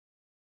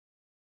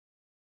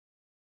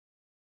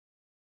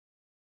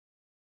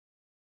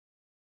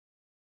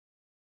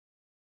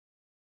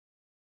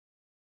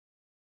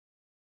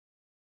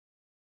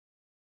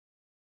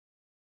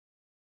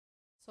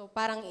So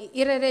parang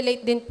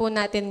i-relate din po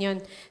natin yon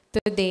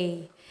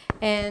today.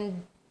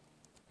 And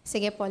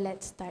sige po,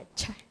 let's start.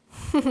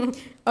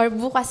 Or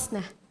bukas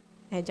na.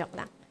 Joke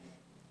lang.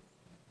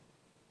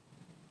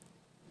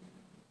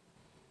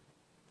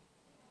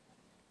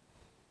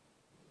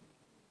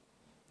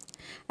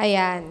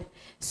 Ayan.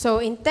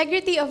 So,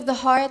 integrity of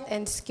the heart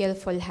and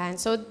skillful hand.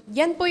 So,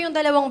 yan po yung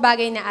dalawang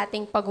bagay na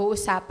ating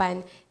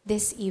pag-uusapan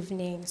this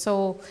evening.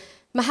 So,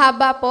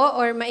 mahaba po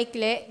or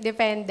maikli,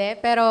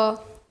 depende. Pero,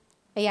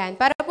 ayan,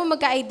 para po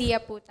magka-idea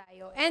po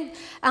tayo. And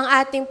ang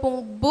ating pong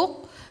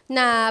book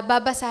na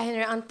babasahin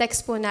or ang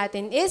text po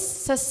natin is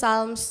sa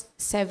Psalms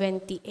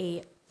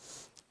 78.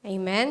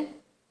 Amen?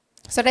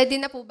 So, ready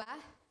na po ba?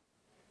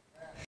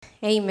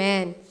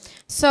 Amen.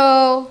 So,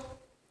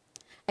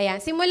 ayan,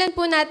 simulan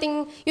po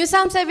natin, yung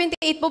Psalm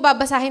 78 po,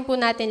 babasahin po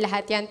natin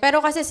lahat yan. Pero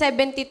kasi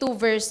 72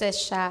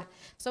 verses siya.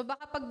 So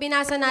baka pag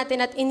binasa natin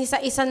at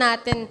inisa-isa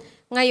natin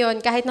ngayon,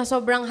 kahit na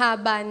sobrang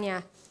haba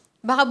niya,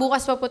 baka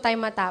bukas pa po tayo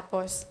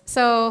matapos.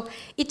 So,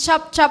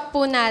 i-chop-chop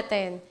po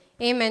natin.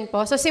 Amen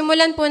po. So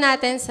simulan po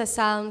natin sa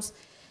Psalms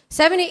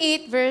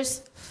 78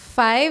 verse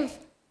 5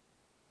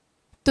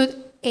 to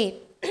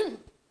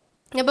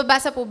 8.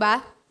 Nababasa po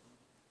ba?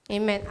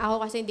 Amen.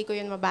 Ako kasi hindi ko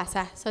yun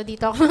mabasa. So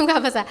dito ako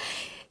magbabasa.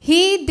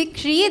 He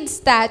decreed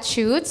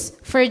statutes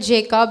for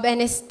Jacob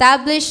and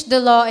established the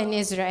law in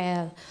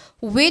Israel,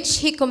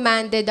 which he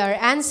commanded our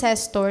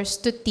ancestors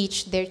to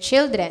teach their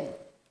children.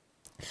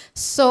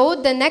 So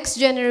the next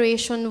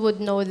generation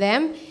would know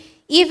them,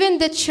 even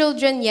the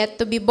children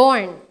yet to be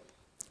born.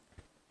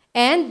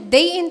 And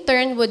they in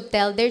turn would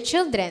tell their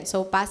children.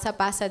 So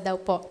pasa-pasa daw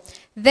po.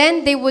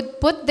 Then they would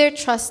put their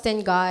trust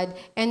in God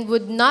and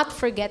would not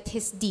forget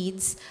His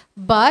deeds,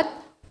 but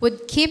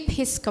would keep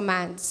His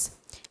commands.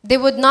 They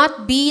would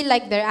not be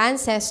like their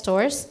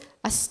ancestors,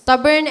 a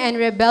stubborn and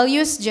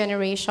rebellious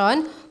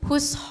generation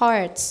whose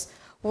hearts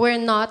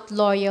were not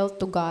loyal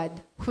to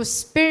God, whose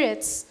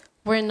spirits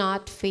were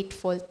not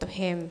faithful to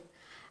Him.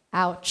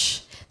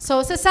 Ouch. So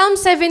sa Psalm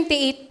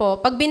 78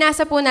 po, pag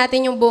binasa po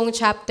natin yung buong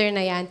chapter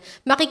na yan,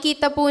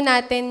 makikita po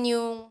natin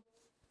yung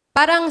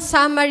parang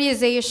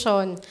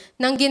summarization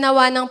ng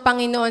ginawa ng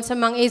Panginoon sa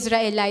mga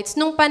Israelites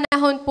nung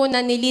panahon po na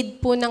nilid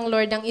po ng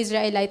Lord ang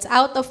Israelites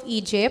out of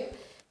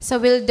Egypt, sa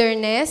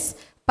wilderness,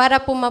 para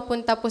po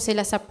mapunta po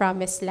sila sa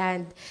promised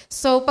land.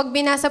 So, pag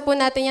binasa po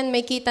natin yan,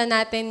 may kita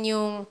natin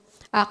yung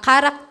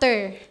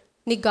character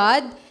ni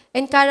God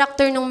and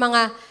character ng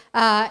mga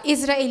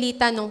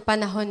Israelita nung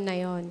panahon na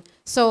yon.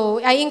 So,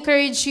 I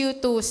encourage you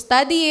to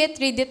study it,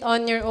 read it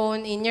on your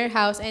own in your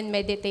house, and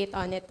meditate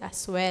on it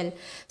as well.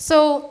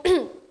 So,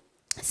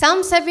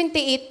 Psalm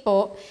 78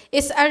 po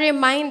is a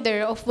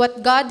reminder of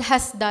what God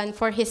has done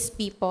for His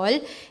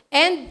people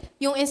and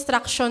yung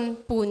instruction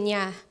po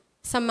niya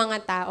sa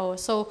mga tao.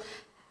 So,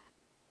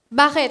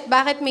 bakit?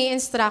 Bakit may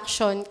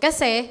instruction?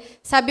 Kasi,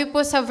 sabi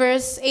po sa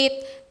verse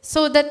 8,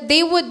 so that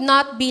they would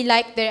not be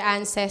like their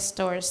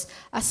ancestors,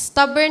 a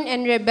stubborn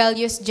and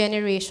rebellious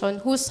generation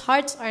whose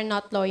hearts are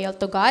not loyal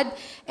to God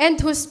and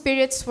whose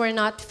spirits were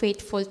not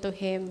faithful to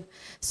Him.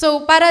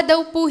 So, para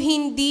daw po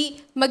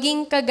hindi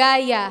maging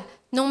kagaya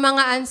ng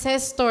mga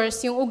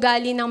ancestors, yung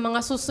ugali ng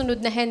mga susunod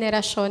na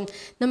henerasyon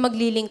na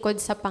maglilingkod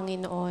sa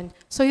Panginoon.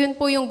 So yun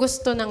po yung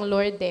gusto ng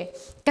Lord eh.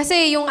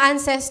 Kasi yung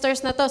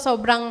ancestors na to,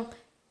 sobrang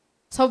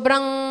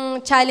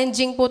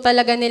challenging po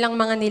talaga nilang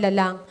mga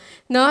nilalang.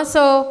 No? So,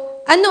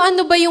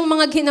 ano-ano ba yung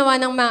mga ginawa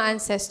ng mga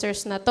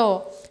ancestors na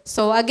to?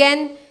 So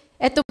again,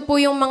 ito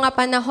po yung mga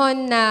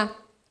panahon na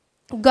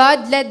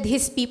God led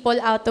His people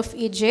out of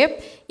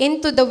Egypt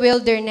into the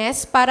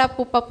wilderness para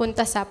po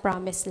papunta sa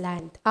promised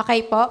land.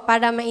 Okay po?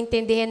 Para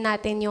maintindihan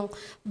natin yung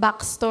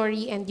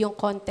backstory and yung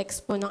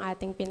context po ng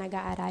ating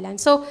pinag-aaralan.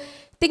 So,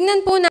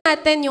 tignan po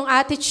natin yung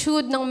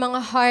attitude ng mga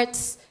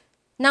hearts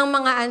ng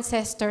mga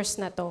ancestors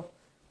na to.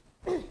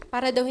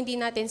 Para daw hindi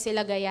natin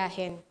sila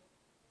gayahin.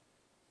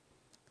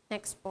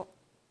 Next po.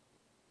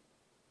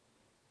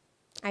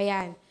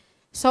 Ayan.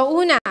 So,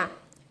 una,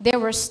 they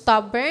were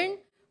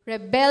stubborn,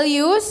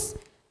 rebellious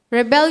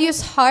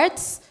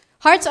hearts.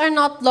 Hearts are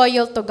not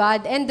loyal to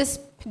God and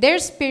their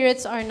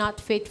spirits are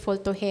not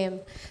faithful to Him.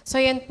 So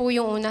yan po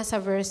yung una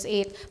sa verse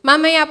 8.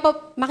 Mamaya po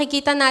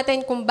makikita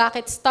natin kung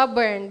bakit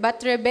stubborn,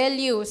 but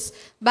rebellious,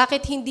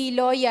 bakit hindi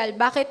loyal,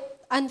 bakit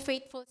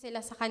unfaithful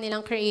sila sa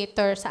kanilang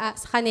Creator, sa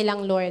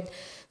kanilang Lord.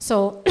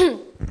 So,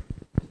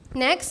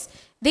 next,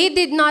 they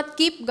did not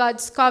keep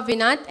God's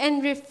covenant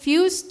and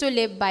refused to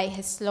live by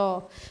His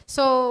law.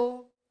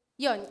 So,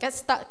 yun,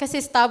 kasi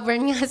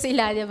stubborn nga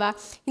sila, di ba?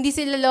 Hindi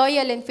sila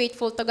loyal and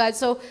faithful to God.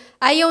 So,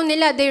 ayaw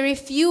nila, they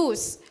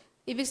refuse.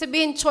 Ibig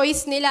sabihin,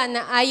 choice nila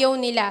na ayaw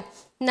nila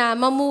na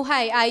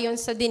mamuhay ayon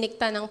sa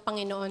dinikta ng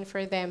Panginoon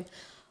for them.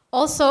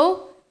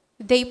 Also,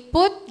 they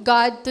put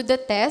God to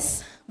the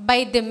test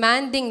by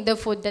demanding the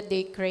food that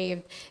they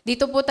craved.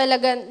 Dito po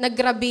talaga,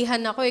 naggrabihan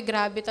ako.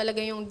 Grabe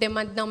talaga yung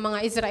demand ng mga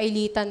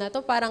Israelita na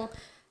to. Parang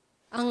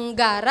ang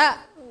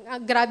gara.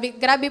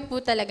 Grabe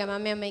po talaga,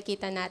 mamaya may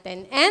kita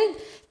natin. And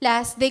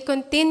last, they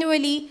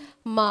continually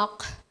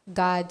mock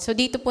God. So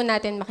dito po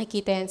natin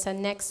makikita yan sa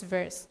next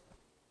verse.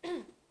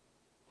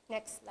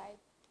 Next slide.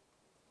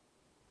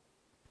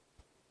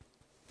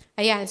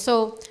 Ayan,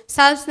 so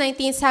Psalms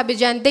 19 sabi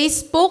dyan, they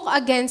spoke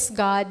against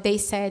God.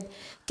 They said,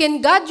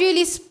 can God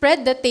really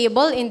spread the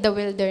table in the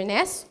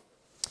wilderness?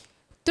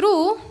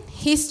 True,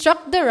 he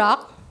struck the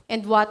rock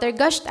and water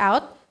gushed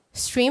out,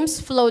 streams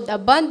flowed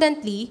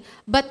abundantly,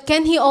 but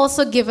can he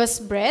also give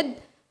us bread?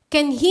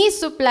 Can he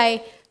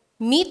supply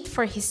meat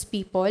for his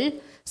people?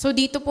 So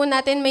dito po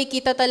natin may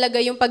kita talaga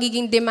yung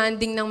pagiging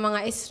demanding ng mga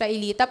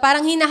Israelita.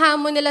 Parang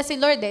hinahamon nila si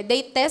Lord eh.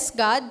 They test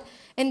God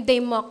and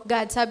they mock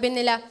God. Sabi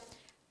nila,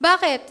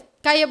 bakit?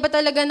 Kaya ba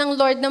talaga ng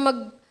Lord na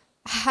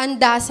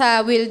maghanda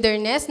sa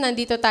wilderness?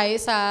 Nandito tayo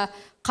sa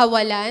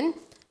kawalan.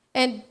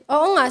 And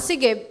oo nga,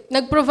 sige,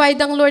 nag-provide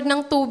ang Lord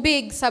ng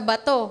tubig sa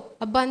bato.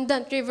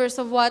 Abundant rivers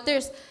of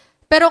waters.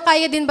 Pero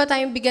kaya din ba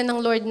tayong bigyan ng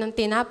Lord ng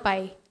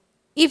tinapay?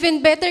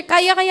 Even better,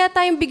 kaya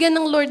tayong bigyan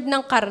ng Lord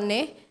ng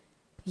karne?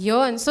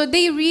 Yon. So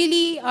they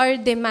really are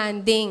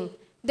demanding.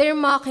 They're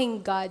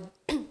mocking God.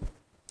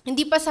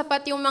 Hindi pa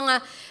sapat yung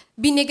mga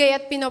binigay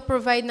at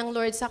pinoprovide ng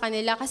Lord sa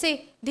kanila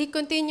kasi they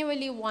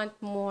continually want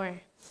more.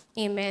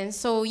 Amen.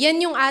 So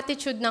yan yung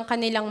attitude ng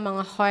kanilang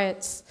mga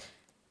hearts.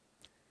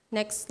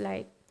 Next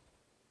slide.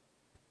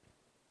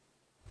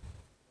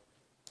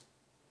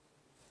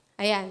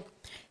 Ayan.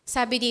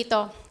 Sabi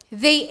dito,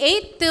 they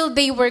ate till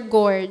they were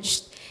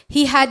gorged.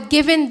 He had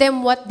given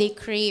them what they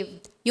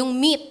craved. Yung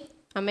meat.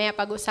 Mamaya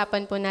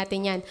pag-usapan po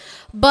natin yan.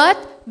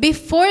 But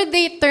before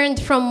they turned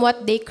from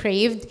what they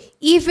craved,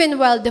 even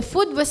while the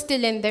food was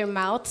still in their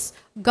mouths,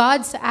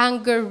 God's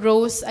anger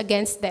rose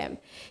against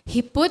them. He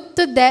put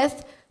to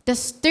death the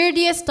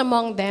sturdiest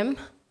among them,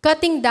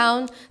 cutting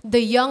down the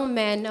young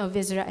men of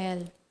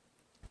Israel.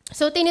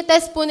 So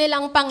tinitest po nila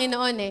ang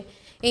Panginoon eh.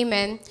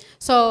 Amen.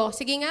 So,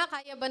 sige nga,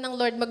 kaya ba ng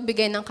Lord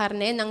magbigay ng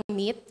karne, ng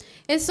meat?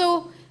 And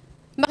so,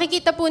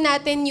 makikita po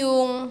natin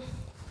yung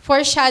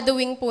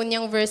foreshadowing po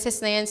niyang verses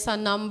na yan sa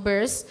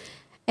Numbers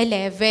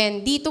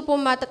 11. Dito po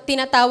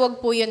tinatawag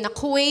po yun na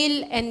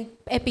quail and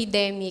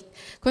epidemic.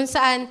 Kung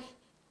saan,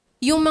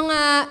 yung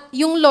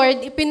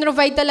Lord,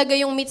 ipinrovide talaga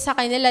yung meat sa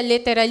kanila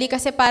literally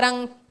kasi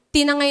parang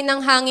tinangay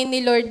ng hangin ni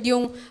Lord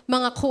yung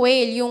mga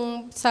quail, yung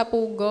sa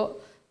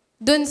pugo,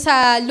 dun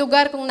sa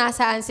lugar kung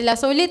nasaan sila.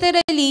 So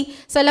literally,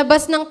 sa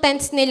labas ng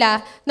tents nila,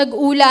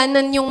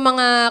 nag-ulanan yung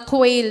mga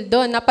quail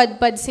doon,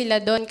 napadpad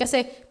sila doon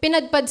kasi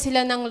pinadpad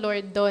sila ng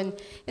Lord doon.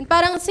 And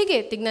parang,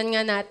 sige, tignan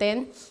nga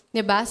natin.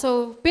 'Di ba?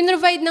 So,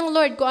 pinrovide ng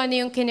Lord kung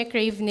ano yung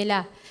kine-crave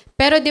nila.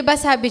 Pero 'di ba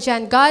sabi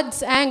diyan,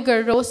 God's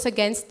anger rose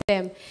against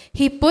them.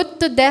 He put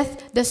to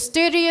death the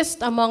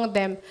sturdiest among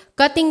them,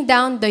 cutting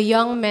down the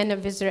young men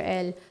of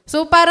Israel.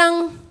 So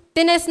parang,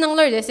 tines ng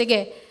Lord,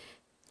 sige,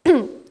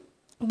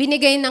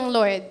 binigay ng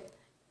Lord.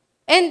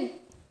 And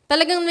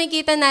talagang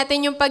nakikita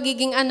natin yung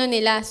pagiging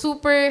nila,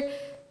 super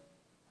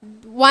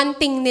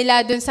wanting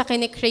nila dun sa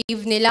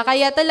kine-crave nila.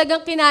 Kaya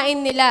talagang kinain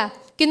nila,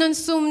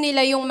 kinonsume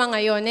nila yung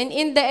mga yon. And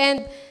in the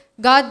end,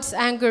 God's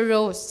anger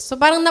rose. So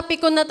parang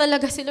napikon na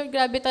talaga si Lord,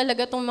 grabe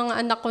talaga tong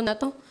mga anak ko na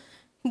to.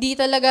 Hindi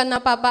talaga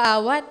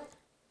napapaawat.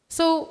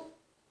 So,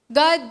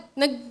 God,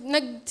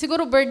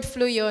 siguro bird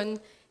flu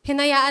yon,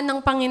 hinayaan ng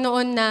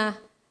Panginoon na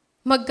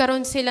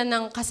magkaroon sila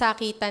ng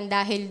kasakitan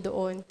dahil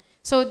doon.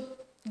 So,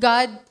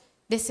 God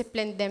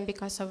disciplined them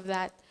because of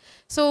that.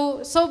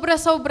 So,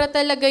 sobra-sobra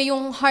talaga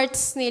yung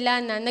hearts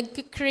nila na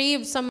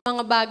nag-crave sa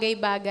mga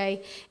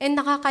bagay-bagay and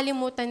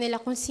nakakalimutan nila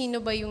kung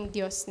sino ba yung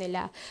Diyos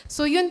nila.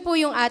 So, yun po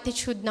yung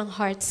attitude ng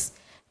hearts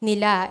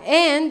nila.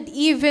 And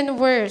even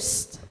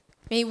worse,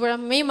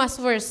 may mas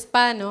worse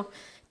pa, no?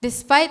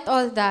 Despite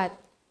all that,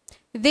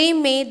 they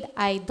made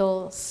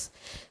idols.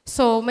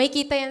 So, may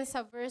kita yan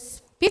sa verse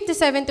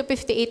 57 to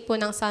 58 po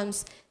ng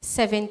Psalms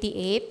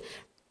 78.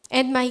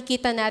 And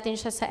makikita natin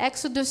siya sa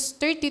Exodus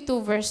 32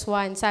 verse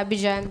 1. Sabi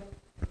diyan,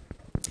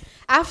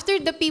 after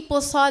the people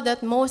saw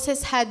that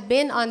Moses had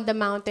been on the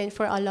mountain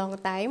for a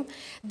long time,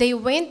 they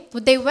went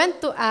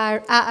to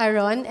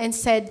Aaron and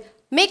said,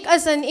 make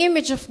us an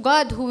image of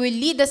God who will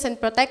lead us and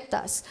protect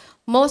us.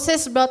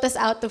 Moses brought us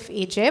out of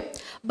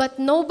Egypt,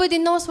 but nobody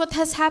knows what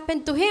has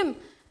happened to him.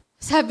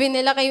 Sabi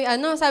nila kay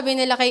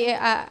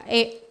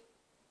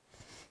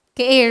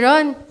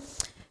Aaron.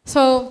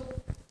 So,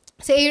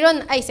 si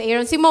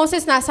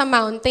Moses nasa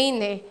mountain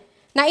eh.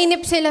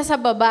 Nainip sila sa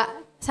baba.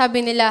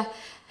 Sabi nila,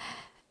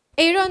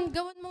 Aaron,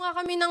 gawan mo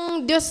nga kami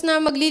ng Diyos na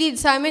maglilid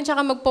sa amin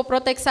tsaka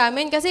magpoprotect sa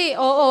amin. Kasi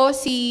oo,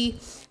 si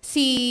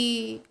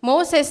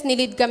Moses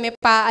nilid kami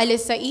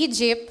paalis sa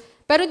Egypt.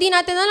 Pero di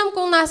natin alam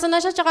kung nasa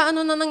na siya tsaka ano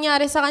na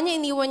nangyari sa kanya.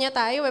 Iniwan niya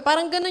tayo eh.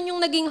 Parang ganun yung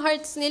naging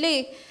hearts nila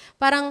eh.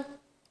 Parang,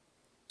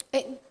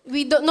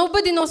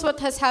 nobody knows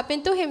what has happened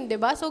to him, di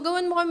ba? So,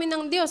 gawan mo kami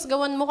ng Diyos,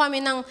 gawan mo kami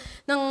ng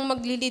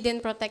maglilid and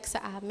protect sa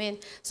amin.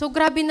 So,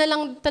 grabe na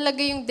lang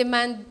talaga yung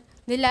demand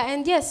nila.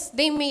 And yes,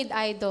 they made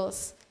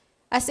idols.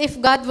 As if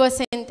God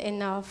wasn't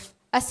enough.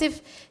 As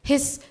if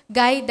His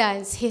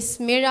guidance, His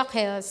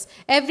miracles,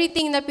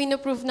 everything na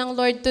pinuprove ng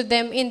Lord to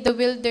them in the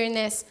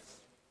wilderness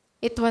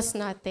it was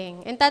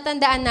nothing. And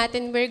tatandaan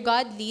natin, where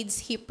God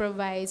leads, He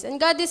provides.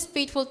 And God is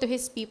faithful to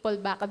His people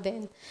back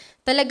then.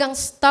 Talagang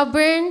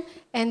stubborn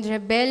and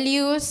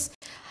rebellious,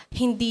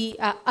 hindi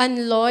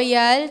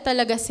unloyal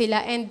talaga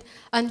sila, and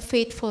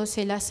unfaithful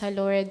sila sa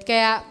Lord.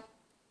 Kaya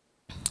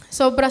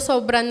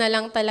sobra-sobra na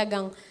lang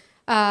talagang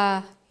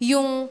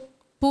yung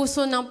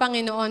puso ng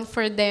Panginoon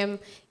for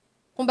them.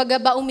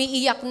 Kumbaga ba,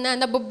 umiiyak na,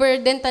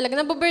 nababurden talaga.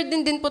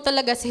 Nababurden din po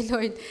talaga si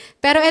Lord.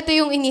 Pero ito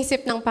yung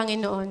inisip ng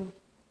Panginoon.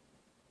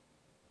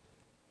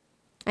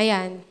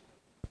 Ayan.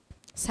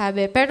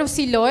 Sabi, pero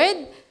si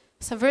Lord,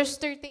 sa verse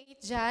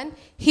 38 dyan,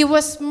 He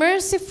was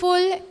merciful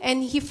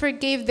and He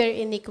forgave their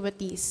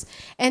iniquities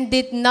and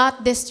did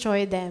not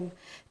destroy them.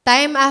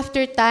 Time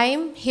after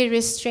time, He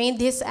restrained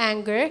His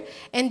anger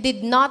and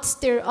did not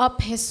stir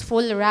up His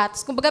full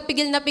wrath. Kumbaga,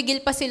 pigil na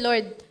pigil pa si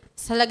Lord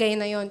sa lagay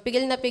na yon.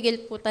 Pigil na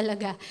pigil po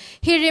talaga.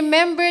 He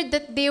remembered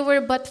that they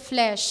were but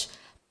flesh,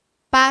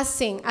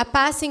 a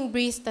passing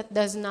breeze that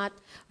does not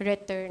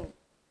return.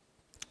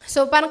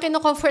 So parang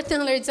kinocomfort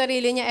ng Lord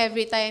sarili niya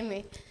every time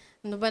eh.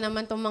 Ano ba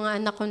naman tong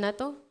mga anak ko na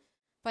to?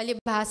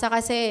 Palibhasa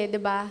kasi, di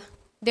ba?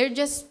 They're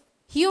just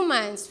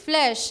humans,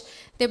 flesh.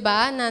 Di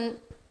ba?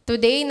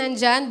 Today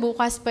nandyan,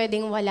 bukas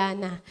pwedeng wala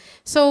na.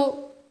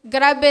 So,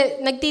 grabe,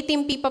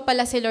 nagtitimpi pa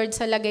pala si Lord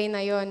sa lagay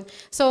na yon.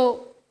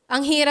 So,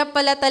 ang hirap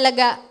pala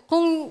talaga,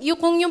 kung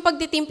yung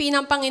pagtitimpi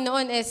ng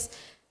Panginoon is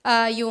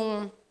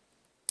yung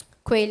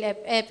quail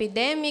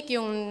epidemic,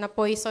 yung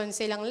na-poison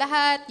silang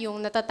lahat,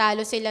 yung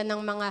natatalo sila ng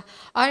mga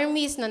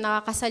armies na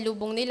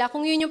nakakasalubong nila,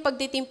 kung yun yung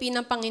pagtitimpi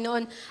ng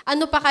Panginoon,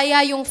 ano pa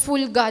kaya yung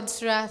full God's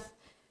wrath,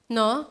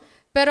 no?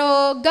 Pero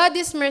God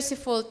is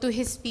merciful to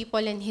His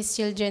people and His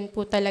children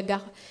po talaga.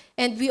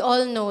 And we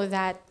all know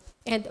that.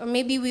 And or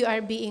maybe we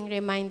are being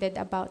reminded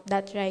about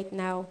that right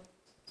now.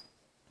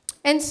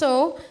 And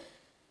so,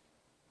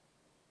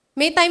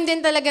 may time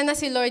din talaga na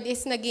si Lord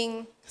is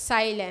naging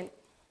silent.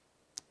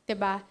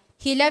 Diba?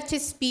 He left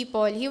His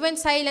people. He went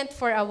silent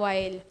for a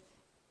while.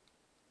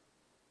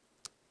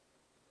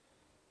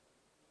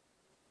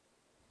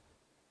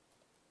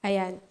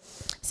 Ayan.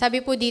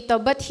 Sabi po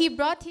dito, but He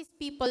brought His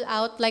people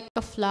out like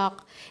a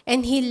flock,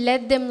 and He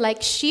led them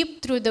like sheep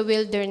through the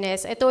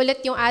wilderness. Ito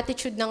ulit yung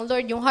attitude ng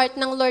Lord. Yung heart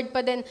ng Lord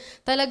pa din,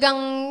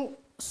 talagang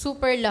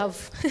super love.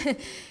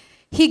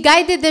 He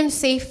guided them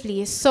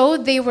safely, so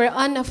they were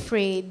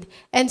unafraid.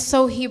 And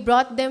so He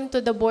brought them to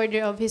the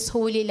border of His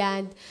holy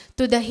land,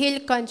 to the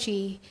hill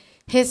country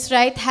His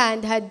right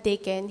hand had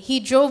taken.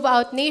 He drove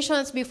out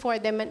nations before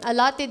them and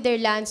allotted their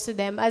lands to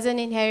them as an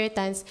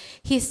inheritance.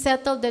 He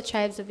settled the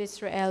tribes of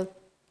Israel,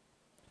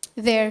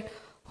 their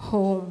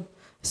home.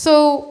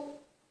 So,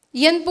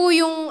 yan po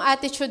yung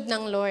attitude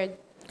ng Lord.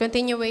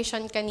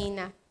 Continuation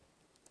kanina.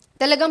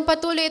 Talagang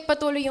patuloy at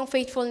patuloy yung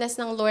faithfulness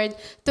ng Lord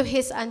to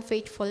His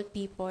unfaithful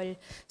people.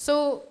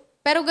 So,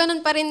 pero ganun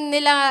pa rin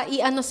nila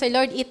i-ano si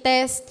Lord,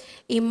 i-test,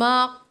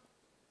 i-mock.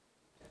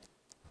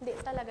 Hindi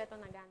talaga ito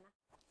nagana.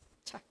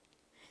 Char.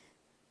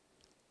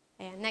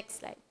 Ayan,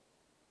 next slide.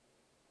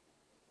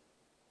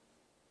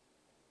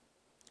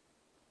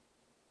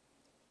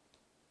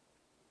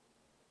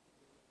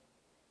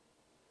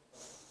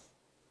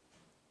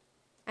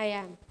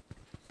 Ayan.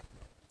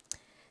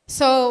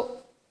 So,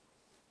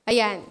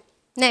 ayan.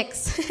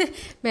 Next.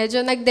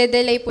 Medyo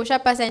nagde-delay po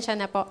siya. Pasensya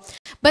na po.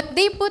 But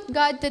they put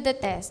God to the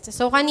test.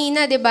 So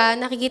kanina, di ba,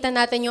 nakikita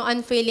natin yung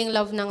unfailing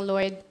love ng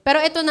Lord. Pero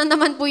ito na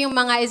naman po yung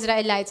mga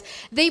Israelites.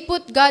 They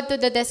put God to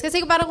the test.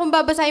 Kasi parang kung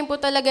babasahin po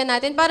talaga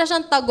natin, para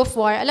siyang tug of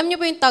war. Alam niyo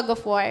po yung tug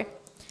of war?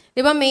 Di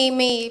ba,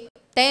 may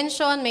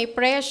tension, may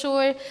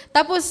pressure.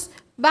 Tapos,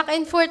 back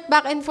and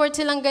forth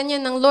silang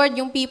ganyan ng Lord,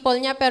 yung people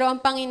niya. Pero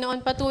ang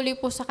Panginoon patuloy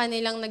po sa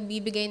kanilang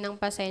nagbibigay ng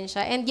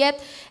pasensya. And yet,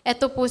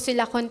 eto po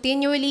sila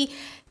continually.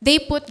 They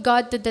put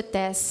God to the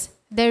test.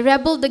 They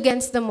rebelled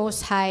against the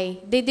Most High.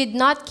 They did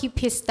not keep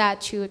His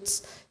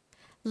statutes.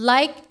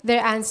 Like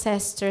their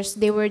ancestors,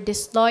 they were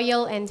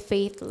disloyal and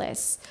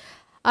faithless.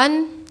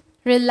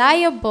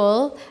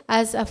 Unreliable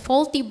as a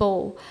faulty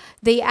bow,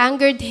 they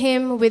angered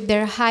Him with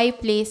their high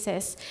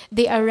places.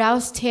 They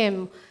aroused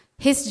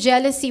His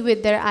jealousy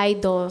with their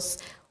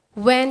idols.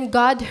 When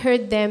God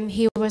heard them,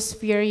 He was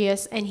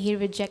furious and He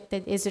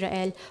rejected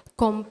Israel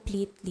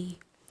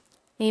completely.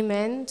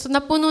 Amen? So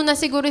napuno na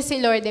siguro si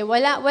Lord.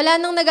 Wala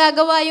nang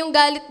nagagawa, yung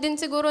galit din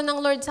siguro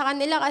ng Lord sa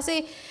kanila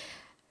kasi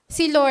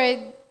si Lord,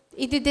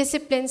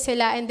 i-discipline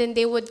sila and then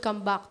they would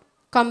come back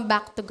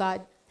to God.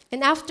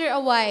 And after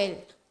a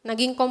while,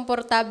 naging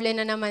komportable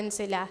na naman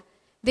sila.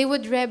 They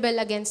would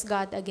rebel against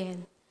God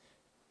again.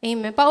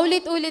 Amen?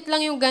 Paulit-ulit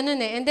lang yung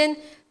ganun eh. And then,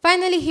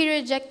 finally, He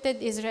rejected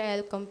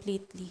Israel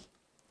completely.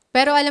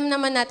 Pero alam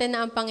naman natin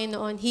na ang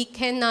Panginoon, He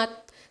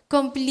cannot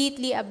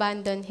completely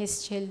abandon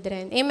His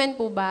children. Amen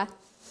po ba?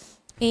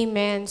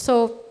 Amen.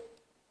 So,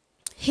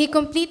 He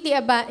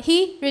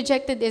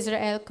rejected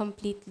Israel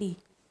completely.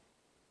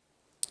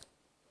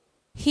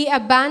 He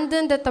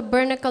abandoned the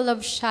tabernacle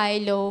of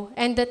Shiloh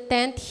and the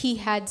tent He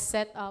had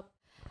set up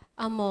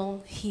among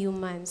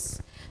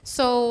humans.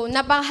 So,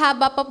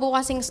 napakahaba pa po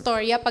kasing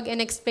storya pag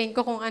in-explain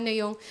ko kung ano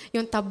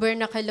yung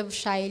tabernacle of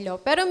Shiloh.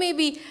 Pero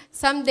maybe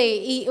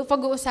someday,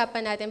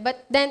 pag-uusapan natin.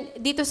 But then,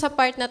 dito sa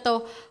part na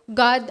to,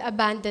 God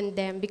abandoned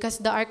them because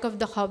the Ark of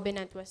the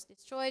Covenant was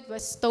destroyed,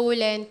 was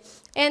stolen,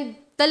 and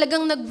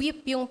talagang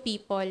nag-weep yung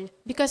people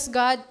because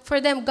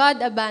for them,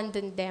 God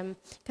abandoned them.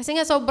 Kasi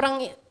nga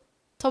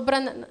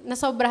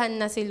nasobrahan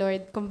na si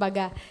Lord,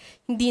 kumbaga,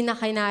 hindi na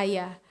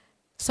kinaya.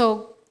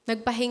 So,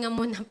 nagpahinga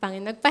muna,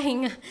 Panginoon.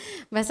 Nagpahinga.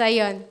 Basta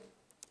yun.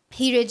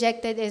 He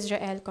rejected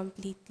Israel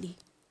completely.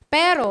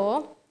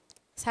 Pero,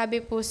 sabi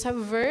po sa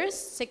verse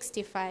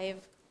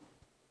 65,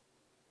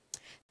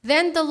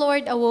 Then the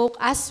Lord awoke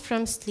us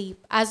from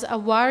sleep, as a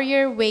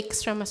warrior wakes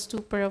from a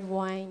stupor of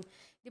wine.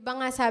 Di ba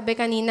nga sabi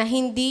kanina,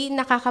 hindi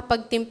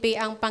nakakapagtimpi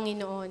ang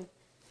Panginoon.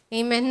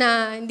 Amen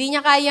na. Hindi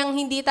niya kayang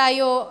hindi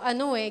tayo,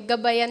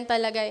 gabayan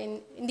talaga.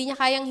 Hindi niya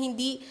kayang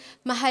hindi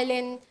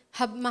mahalin,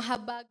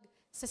 mahabag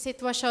sa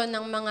sitwasyon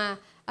ng mga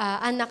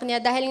anak niya.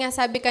 Dahil nga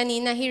sabi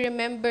kanina, He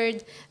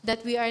remembered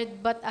that we are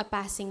but a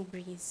passing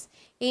breeze.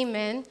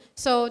 Amen?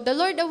 So, the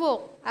Lord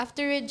awoke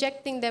after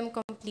rejecting them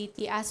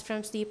completely as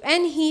from sleep.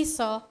 And He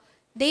saw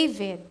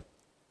David.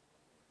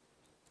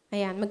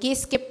 Ayan,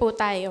 mag-skip po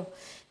tayo.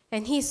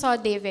 And He saw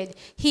David.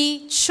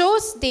 He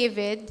chose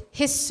David,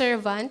 His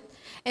servant,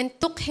 and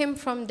took him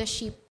from the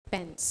sheep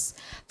pens.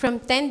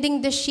 From tending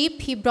the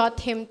sheep, He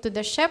brought him to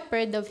the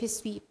shepherd of His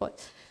people.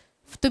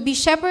 To be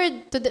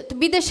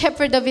the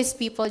shepherd of His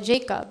people,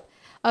 Jacob,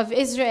 of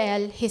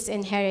Israel, His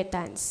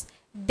inheritance.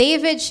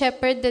 David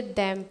shepherded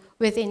them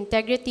with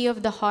integrity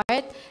of the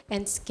heart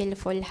and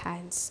skillful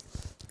hands.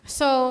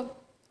 So,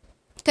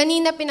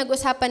 kanina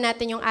pinag-usapan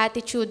natin yung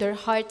attitude or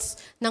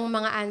hearts ng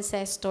mga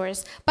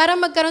ancestors para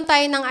magkaroon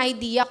tayo ng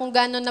idea kung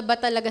gaano na ba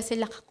talaga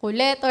sila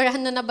kakulit or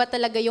ano na ba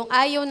talaga yung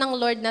ayaw ng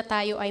Lord na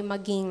tayo ay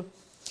maging.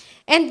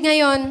 And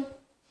ngayon,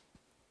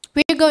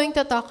 we're going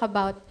to talk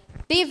about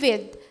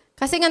David.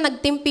 Kasi nga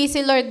nagtimpi si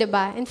Lord, di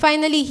ba? And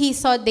finally, He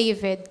saw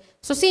David.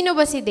 So, sino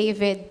ba si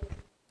David?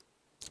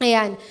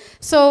 Ayan.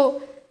 So,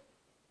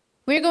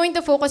 we're going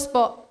to focus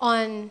po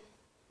on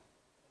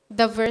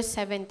the verse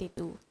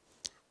 72.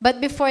 But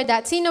before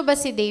that, sino ba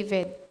si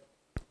David?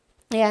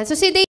 Ayan. So,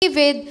 si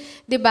David,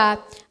 di ba,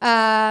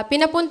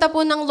 pinapunta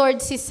po ng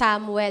Lord si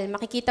Samuel.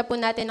 Makikita po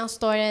natin ang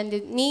story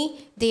ni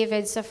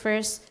David sa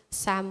 1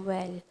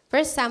 Samuel.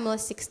 1 Samuel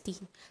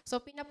 16. So,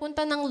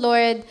 pinapunta ng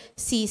Lord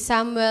si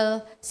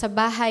Samuel sa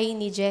bahay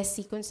ni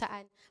Jesse kung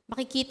saan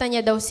makikita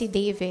niya daw si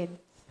David.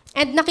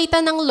 And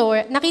nakita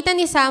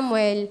ni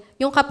Samuel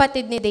yung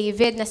kapatid ni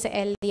David na si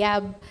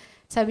Eliab.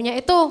 Sabi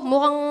niya, ito,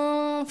 mukhang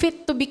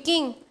fit to be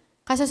king.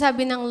 Kasi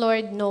sabi ng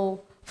Lord,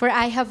 no, for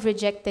I have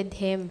rejected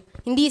him.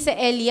 Hindi si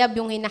Eliab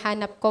yung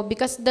hinahanap ko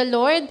because the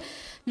Lord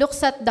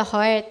looks at the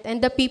heart and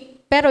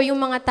pero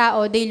yung mga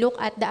tao, they look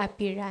at the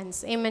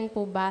appearance. Amen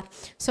po ba?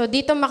 So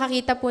dito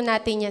makakita po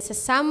natin yan sa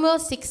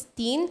Samuel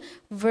 16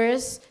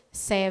 verse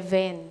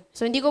 7.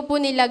 So hindi ko po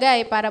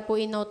nilagay para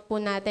po i-note po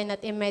natin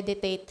at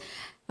i-meditate.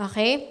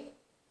 Okay?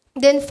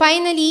 Then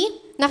finally,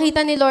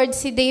 nakita ni Lord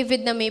si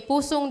David na may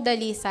pusong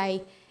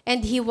dalisay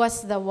and he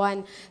was the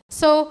one.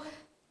 So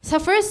sa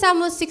 1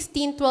 Samuel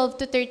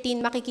 16:12-13,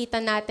 makikita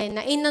natin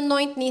na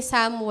in-anoint ni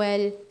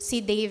Samuel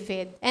si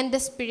David and the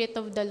Spirit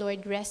of the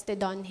Lord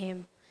rested on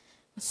him.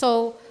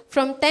 So,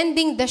 from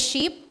tending the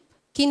sheep,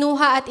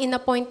 kinuha at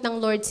inappoint ng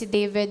Lord si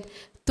David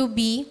to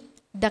be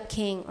the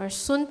king or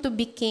soon to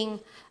be king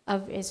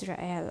of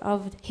Israel,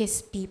 of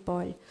His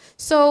people.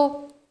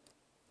 So,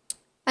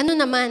 ano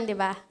naman, di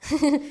ba?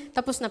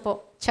 Tapos na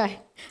po. Char.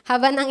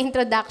 Haba ng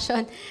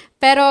introduction.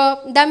 Pero,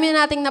 dami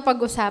na nating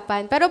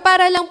napag-usapan. Pero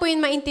para lang po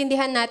yun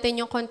maintindihan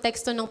natin yung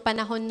konteksto ng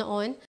panahon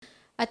noon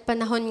at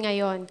panahon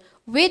ngayon.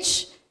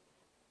 Which,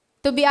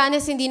 to be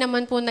honest, hindi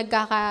naman po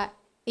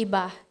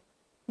nagkakaiba.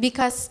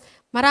 Because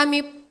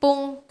marami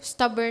pong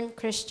stubborn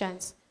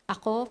Christians.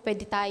 Ako,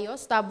 pwede tayo,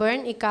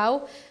 stubborn,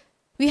 ikaw.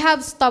 We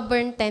have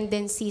stubborn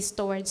tendencies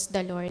towards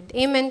the Lord.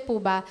 Amen po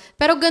ba?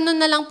 Pero ganun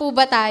na lang po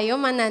ba tayo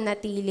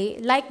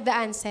mananatili? Like the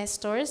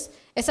ancestors?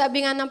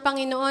 Sabi nga ng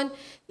Panginoon,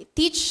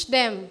 teach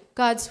them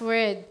God's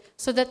word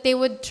so that they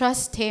would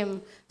trust Him,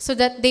 so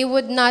that they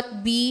would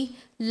not be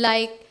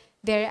like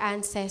their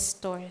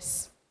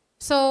ancestors.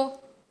 So,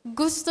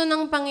 gusto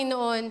ng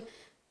Panginoon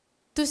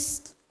to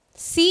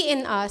see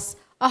in us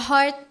a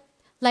heart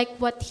like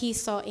what He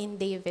saw in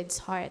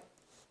David's heart.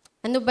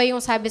 Ano ba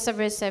yung sabi sa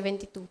verse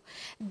 72?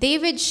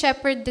 David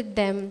shepherded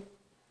them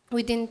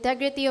with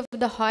integrity of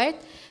the heart,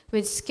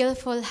 with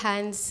skillful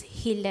hands,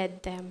 he led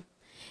them.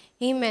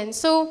 Amen.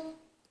 So,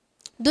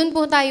 dun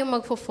po tayo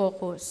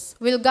magfo-focus.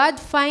 Will God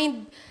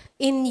find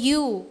in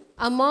you,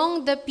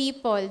 among the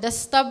people, the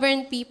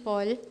stubborn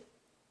people,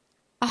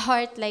 a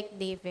heart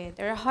like David,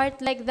 or a heart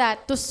like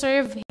that to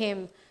serve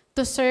Him,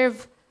 to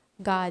serve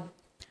God?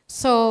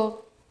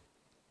 So,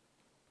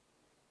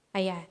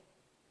 ayan.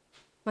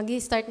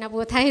 Mag-start na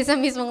po tayo sa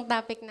mismong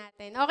topic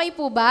natin. Okay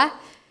po ba?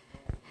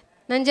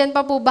 Nandyan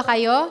pa po ba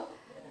kayo?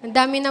 Ang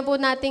dami na po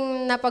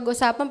nating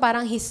napag-usapan,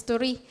 parang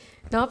history.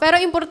 No? Pero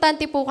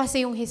importante po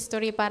kasi yung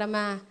history para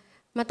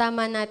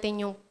matama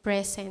natin yung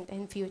present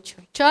and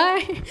future. Char!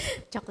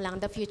 Joke lang,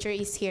 the future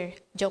is here.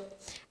 Joke.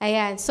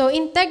 Ayan. So,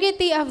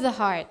 integrity of the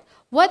heart.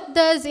 What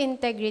does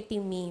integrity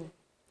mean?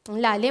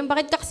 Ang lalim.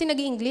 Bakit ka kasi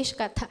nag-English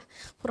ka?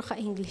 Puro ka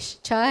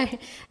English. Char.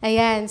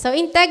 Ayan. So,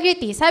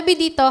 integrity. Sabi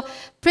dito,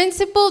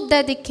 principled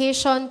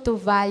dedication to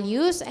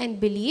values and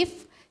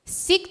belief,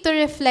 seek to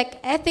reflect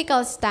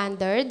ethical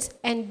standards,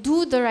 and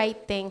do the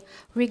right thing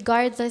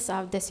regardless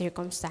of the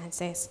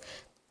circumstances.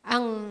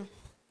 Ang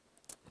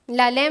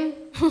lalim.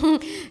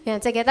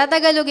 Yan, sige,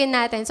 tatagalogin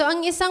natin. So,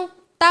 ang isang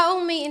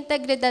taong may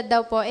integridad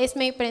daw po is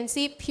may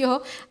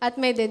prinsipyo at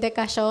may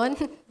dedikasyon.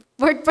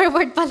 Word per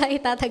word pala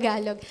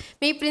itatagalog.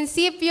 May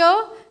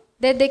prinsipyo,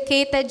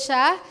 dedicated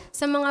siya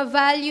sa mga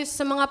values,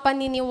 sa mga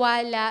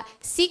paniniwala,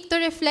 seek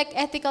to reflect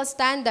ethical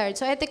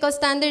standards. So, ethical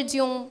standards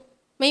yung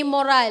may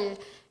moral,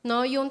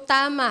 no? Yung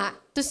tama,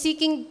 to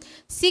seeking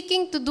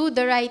to do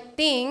the right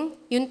thing,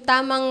 yung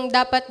tamang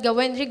dapat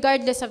gawin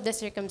regardless of the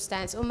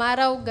circumstance.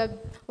 Umaraw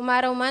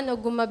man o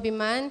gumabi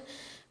man,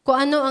 kung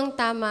ano ang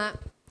tama,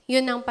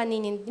 yun ang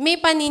may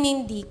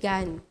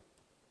paninindigan.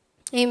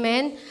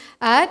 Amen?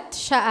 At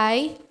siya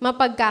ay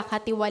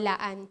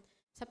mapagkakatiwalaan.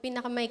 Sa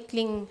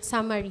pinakamaikling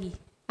summary,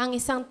 ang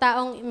isang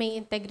taong may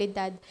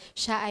integridad,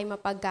 siya ay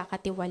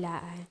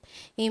mapagkakatiwalaan.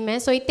 Amen?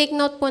 So, i-take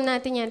note po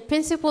natin yan.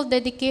 Principle,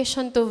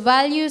 dedication to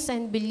values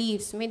and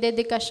beliefs. May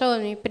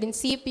dedikasyon, may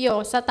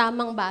prinsipyo sa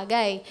tamang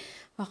bagay.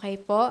 Okay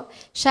po?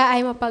 Siya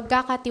ay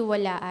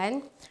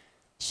mapagkakatiwalaan.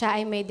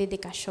 Siya ay may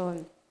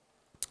dedikasyon.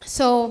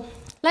 So,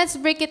 let's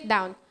break it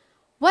down.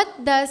 What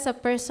does a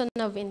person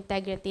of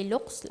integrity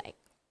looks like?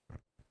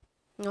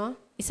 No?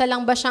 Isa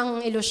lang ba siyang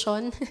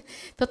ilusyon?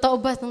 Totoo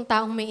ba ng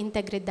taong may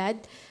integridad?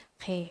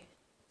 Okay.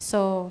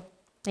 So,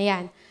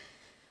 ayan.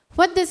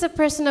 What does a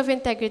person of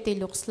integrity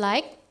looks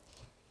like?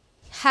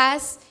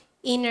 Has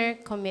inner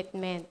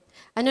commitment.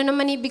 Ano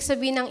naman ibig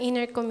sabihin ng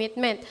inner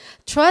commitment?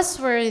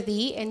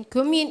 Trustworthy and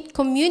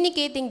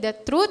communicating the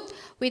truth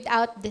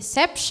without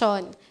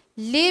deception.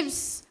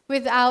 Lives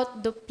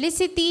without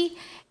duplicity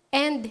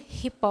and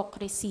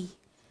hypocrisy.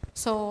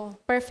 So,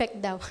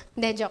 perfect daw.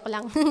 Hindi, joke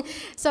lang.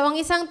 So, ang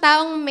isang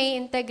taong may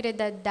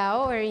integridad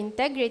daw or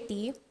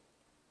integrity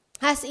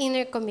has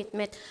inner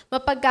commitment.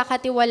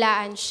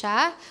 Mapagkakatiwalaan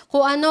siya.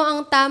 Kung ano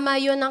ang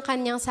tama, yun ang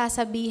kanyang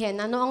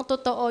sasabihin. Ano ang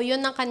totoo, yun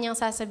ang kanyang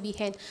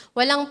sasabihin.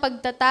 Walang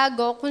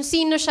pagtatago. Kung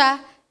sino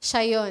siya,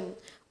 siya yun.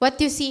 What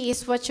you see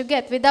is what you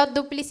get. Without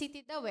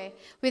duplicity daw eh.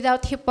 Without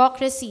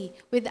hypocrisy.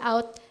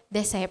 Without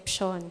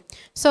deception.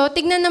 So,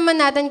 tignan naman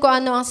natin kung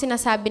ano ang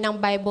sinasabi ng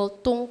Bible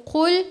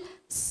tungkol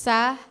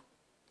sa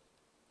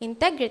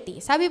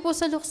integrity. Sabi po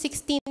sa Luke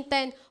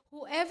 16:10,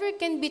 whoever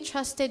can be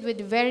trusted with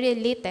very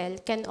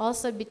little can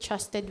also be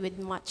trusted with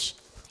much.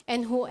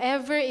 And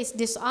whoever is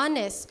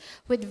dishonest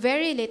with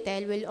very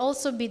little will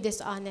also be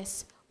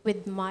dishonest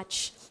with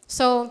much.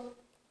 So,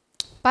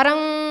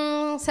 parang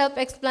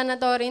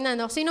self-explanatory na,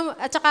 no?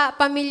 At saka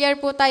familiar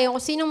po tayo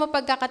kung sino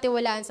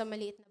mapagkakatiwalaan sa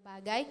maliit na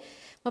bagay,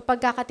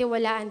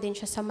 mapagkakatiwalaan din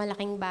siya sa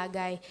malaking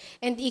bagay.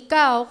 And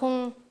ikaw,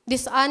 kung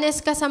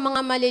dishonest ka sa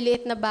mga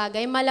maliliit na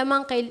bagay,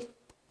 malamang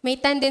may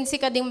tendency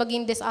ka ding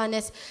maging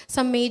dishonest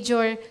sa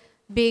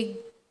big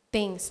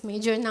things.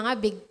 Major na nga,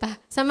 big pa.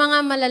 Sa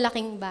mga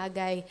malalaking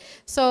bagay.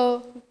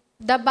 So,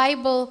 the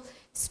Bible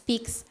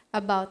speaks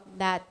about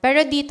that.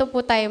 Pero dito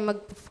po tayo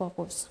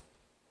mag-focus.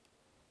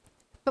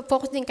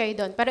 Focus din kayo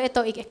doon. Pero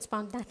ito,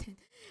 i-expound natin.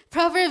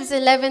 Proverbs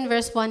 11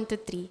 verse 1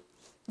 to 3.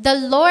 The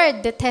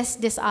Lord detests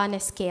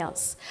dishonest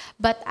scales,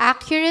 but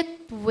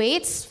accurate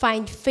weights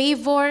find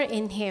favor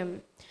in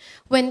Him.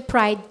 When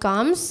pride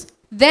comes,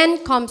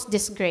 then comes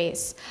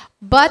disgrace.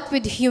 But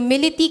with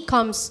humility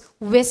comes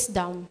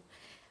wisdom.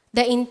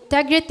 The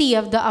integrity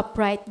of the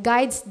upright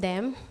guides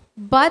them,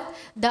 but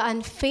the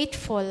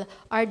unfaithful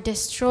are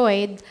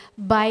destroyed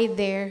by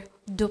their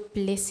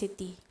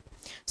duplicity.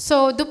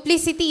 So,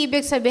 duplicity,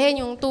 ibig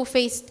sabihin yung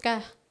two-faced ka.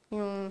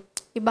 Yung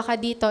iba ka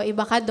dito,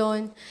 iba ka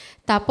doon.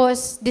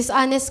 Tapos,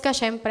 dishonest ka,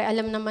 syempre,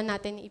 alam naman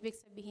natin ibig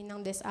sabihin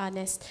ng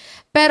dishonest.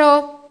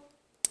 Pero,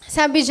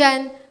 sabi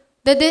dyan,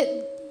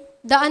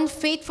 the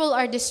unfaithful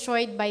are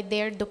destroyed by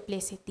their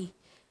duplicity.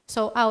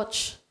 So,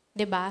 ouch,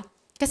 di ba?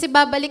 Kasi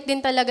babalik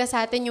din talaga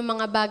sa atin yung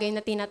mga bagay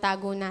na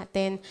tinatago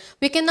natin.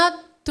 We cannot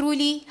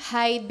truly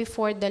hide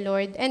before the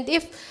Lord. And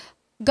if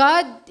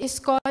God is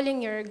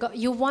calling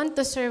you want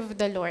to serve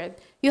the Lord,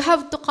 you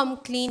have to come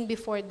clean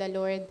before the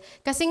Lord.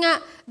 Kasi nga,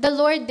 the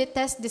Lord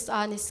detests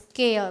dishonest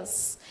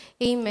scales.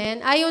 Amen?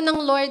 Ayaw ng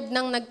Lord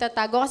nang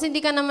nagtatago. Kasi hindi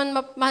ka naman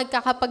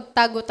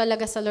magkakapagtago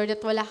talaga sa Lord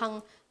at wala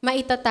kang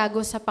maitatago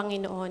sa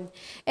Panginoon.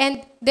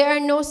 And there are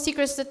no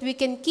secrets that we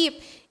can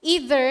keep.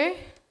 Either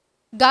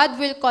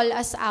God will call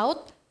us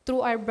out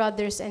through our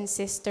brothers and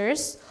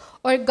sisters,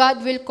 or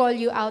God will call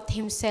you out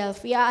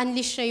Himself.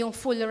 I-unleash niya yung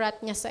full wrath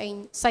niya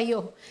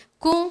sa'yo.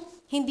 Kung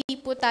hindi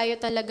po tayo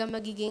talaga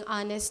magiging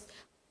honest,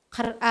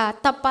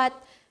 tapat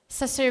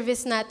sa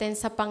service natin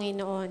sa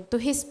Panginoon, to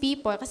His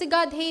people. Kasi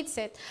God hates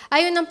it.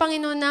 Ayaw ng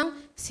Panginoon ng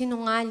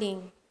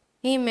sinungaling.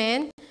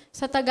 Amen?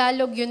 Sa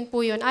Tagalog, yun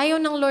po yun.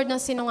 Ayaw ng Lord ng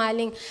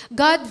sinungaling.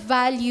 God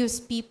values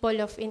people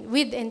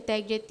with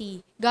integrity.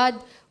 God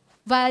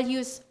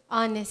values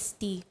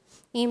honesty.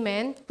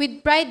 Amen? With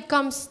pride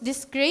comes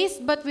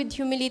disgrace, but with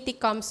humility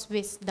comes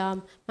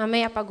wisdom.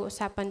 Mamaya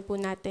pag-uusapan po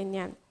natin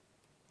yan.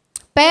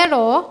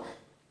 Pero,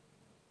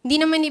 hindi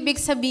naman ibig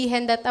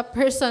sabihin that a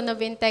person of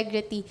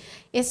integrity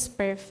is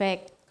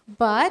perfect.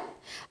 But,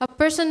 a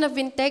person of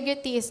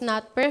integrity is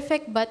not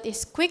perfect but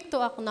is quick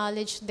to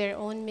acknowledge their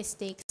own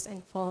mistakes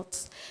and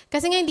faults.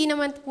 Kasi nga hindi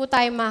naman po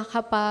tayo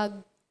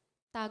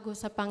makakapagtago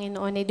sa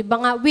Panginoon. Di ba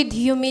nga, with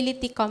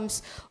humility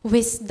comes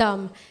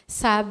wisdom,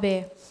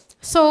 sabi.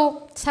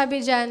 So,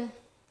 sabi dyan,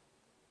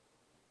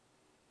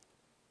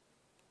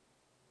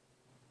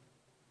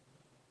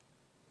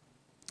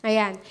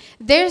 ayan.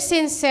 Their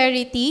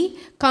sincerity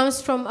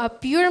comes from a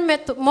pure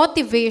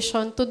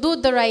motivation to do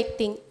the right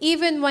thing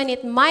even when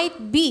it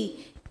might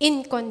be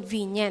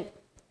inconvenient.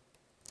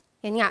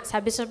 Yan nga,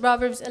 sabi sa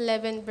Proverbs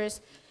 11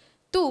 verse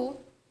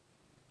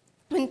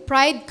 2, when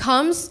pride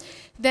comes,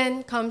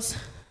 then comes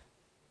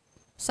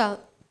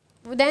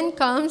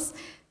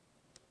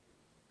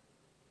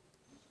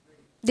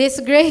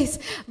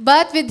disgrace.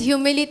 But with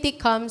humility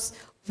comes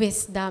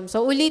wisdom.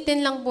 So,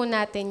 ulitin lang po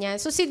natin yan.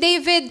 So, si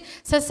David,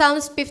 sa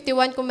Psalms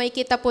 51, kung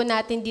makikita po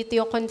natin dito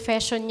yung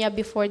confession niya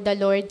before the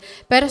Lord.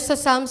 Pero sa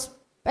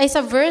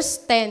sa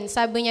verse 10,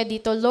 sabi niya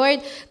dito,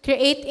 Lord,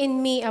 create in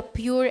me a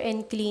pure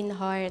and clean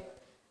heart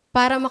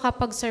para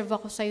makapag-serve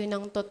ako sa iyo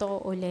ng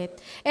totoo ulit.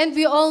 And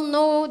we all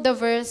know the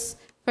verse,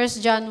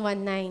 1 John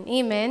 1:9.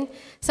 Amen?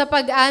 Sa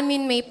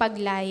pag-amin may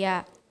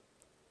paglaya.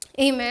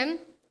 Amen?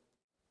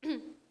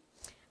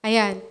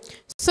 Ayan.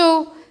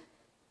 So,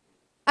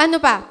 ano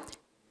pa?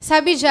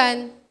 Sabi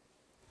dyan,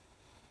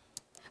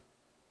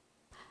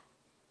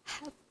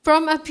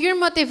 from a pure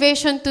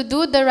motivation to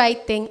do the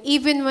right thing,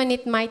 even when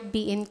it might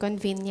be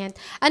inconvenient.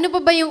 Ano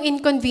pa ba yung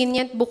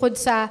inconvenient bukod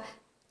sa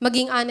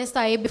maging honest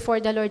tayo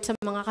before the Lord sa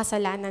mga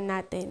kasalanan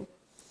natin?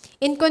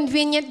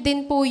 Inconvenient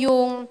din po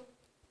yung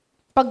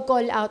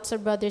pag-call out sa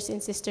brothers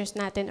and sisters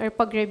natin or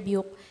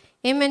pag-rebuke.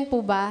 Amen po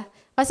ba?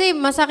 Kasi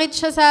masakit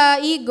siya sa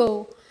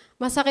ego,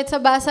 masakit sa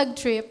basag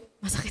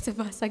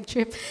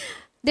trip.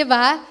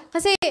 Diba?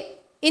 Kasi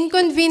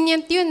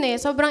inconvenient yun eh.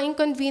 Sobrang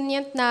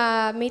inconvenient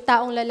na may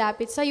taong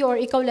lalapit sa'yo or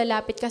ikaw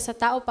lalapit ka sa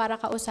tao para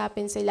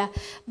kausapin sila.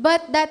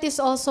 But that is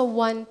also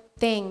one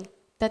thing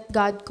that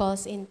God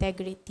calls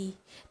integrity.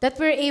 That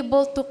we're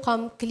able to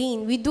come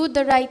clean. We do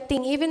the right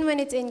thing even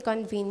when it's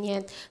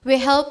inconvenient. We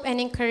help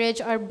and encourage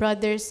our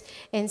brothers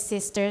and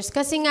sisters.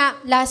 Kasi nga,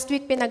 last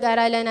week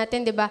pinag-aralan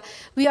natin, di ba?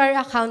 We are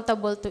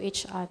accountable to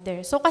each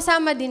other. So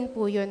kasama din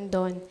po yun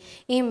doon.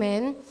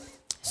 Amen?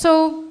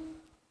 So,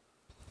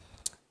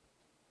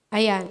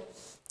 ayan.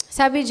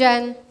 Sabi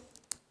dyan,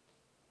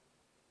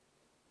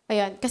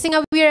 ayan, kasi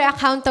nga we are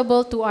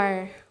accountable to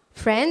our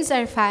friends,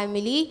 our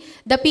family,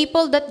 the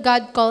people that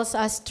God calls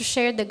us to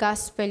share the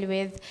gospel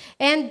with,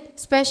 and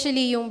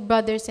especially yung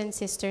brothers and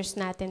sisters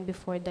natin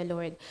before the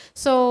Lord.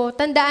 So,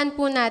 tandaan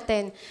po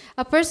natin,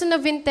 a person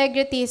of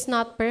integrity is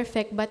not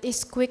perfect but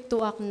is quick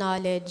to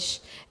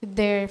acknowledge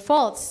their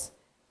faults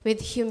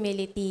with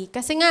humility.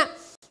 Kasi nga,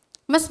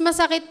 mas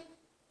masakit,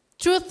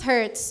 truth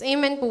hurts.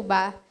 Amen po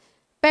ba?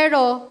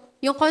 Pero,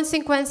 yung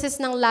consequences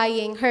ng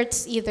lying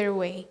hurts either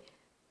way.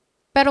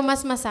 Pero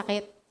mas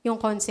masakit yung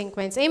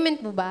consequence. Amen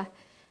po ba?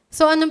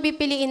 So, anong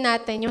pipiliin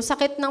natin? Yung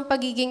sakit ng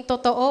pagiging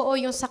totoo o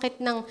yung sakit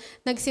ng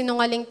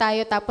nagsinungaling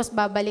tayo tapos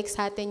babalik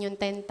sa atin yung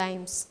 10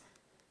 times?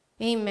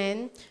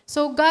 Amen?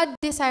 So, God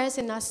desires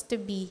in us to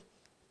be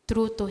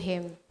true to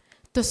Him,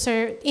 to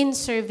serve, in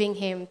serving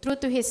Him, true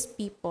to His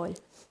people.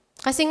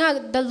 Kasi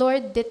nga, the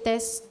Lord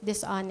detests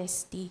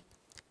dishonesty.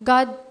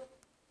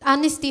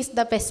 Honesty is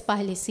the best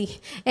policy.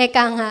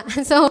 Eka nga.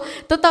 So,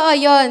 totoo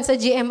yon sa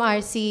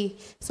GMRC.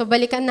 So,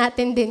 balikan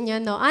natin din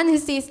yun, no?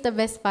 Honesty is the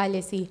best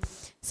policy.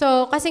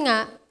 So, kasi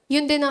nga,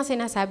 yun din ang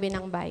sinasabi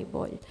ng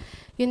Bible.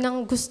 Yun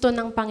ang gusto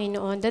ng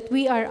Panginoon, that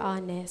we are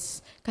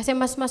honest. Kasi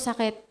mas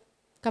masakit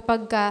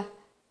kapag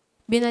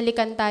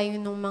binalikan tayo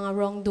ng mga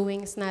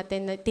wrongdoings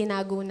natin, na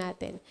tinago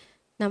natin,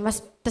 na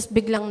tas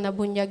biglang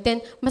nabunyag.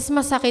 Then, mas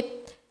masakit,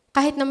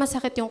 kahit na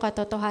masakit yung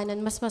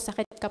katotohanan, mas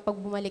masakit kapag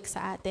bumalik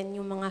sa atin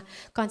yung mga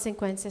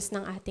consequences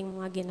ng ating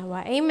mga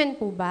ginawa. Amen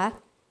po ba?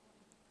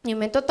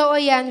 Amen. Totoo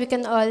yan. We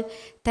can all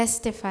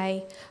testify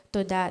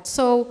to that.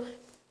 So,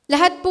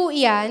 lahat po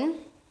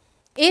yan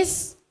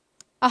is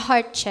a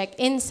heart check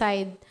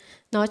inside.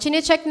 No?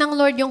 Chine-check ng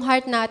Lord yung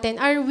heart natin.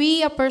 Are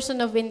we a person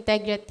of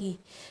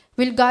integrity?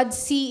 Will God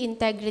see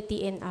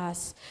integrity in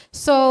us?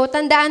 So,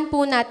 tandaan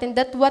po natin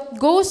that what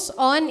goes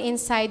on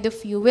inside of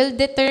you will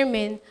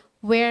determine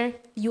where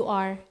you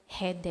are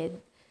headed.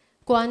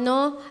 Kung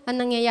ano ang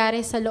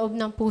nangyayari sa loob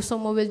ng puso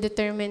mo will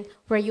determine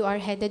where you are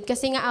headed.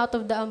 Kasi nga out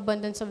of the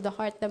abundance of the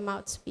heart, the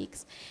mouth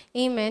speaks.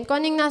 Amen? Kung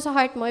ano yung nasa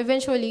heart mo,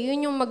 eventually,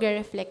 yun yung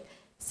magre-reflect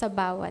sa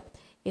bawat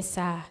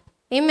isa.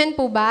 Amen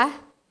po ba?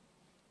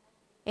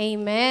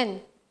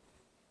 Amen.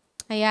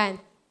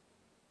 Ayan.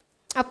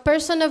 A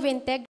person of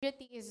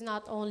integrity is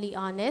not only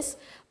honest,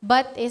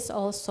 but is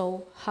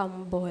also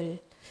humble.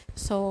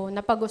 So,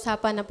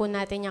 napag-usapan na po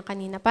natin yan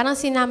kanina. Parang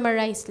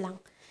sinamarize lang.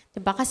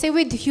 Diba? Kasi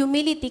with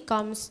humility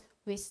comes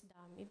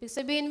wisdom. Ibig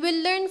sabihin,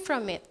 we'll learn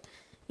from it.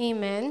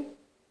 Amen?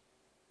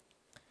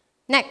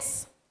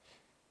 Next.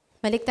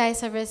 Balik tayo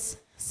sa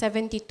verse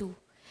 72.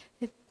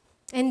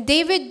 And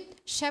David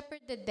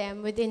shepherded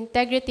them with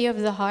integrity of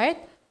the heart,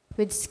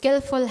 with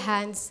skillful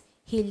hands,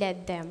 he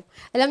led them.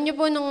 Alam niyo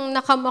po, nung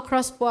nakam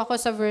across po ako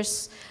sa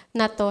verse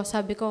na to,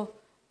 sabi ko,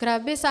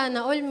 grabe,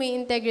 sana all may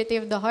integrity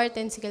of the heart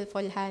and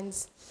skillful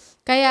hands.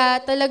 Kaya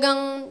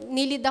talagang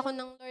nilid ako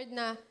ng Lord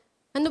na,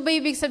 ano ba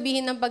ibig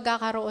sabihin ng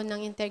pagkakaroon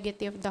ng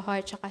integrity of the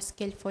heart at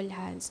skillful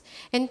hands?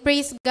 And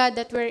praise God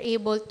that we're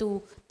able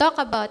to talk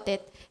about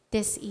it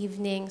this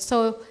evening.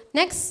 So,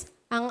 next,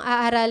 ang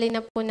aaralin na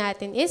po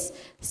natin is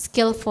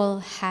skillful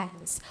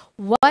hands.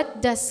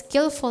 What does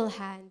skillful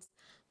hands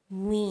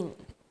mean?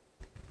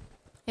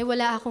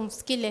 Wala akong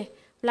skill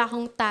Wala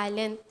akong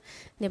talent.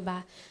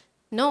 Diba?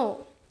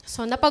 No.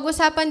 So,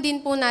 napag-usapan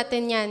din po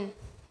natin yan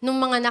nung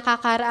mga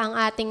nakakaraang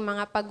ating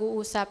mga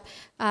pag-uusap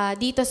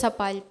dito sa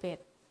pulpit.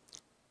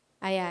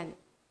 Ayan.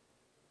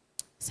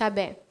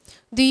 Sabi,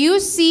 do you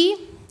see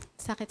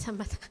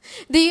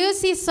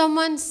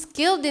someone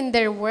skilled in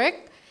their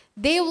work?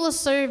 They will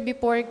serve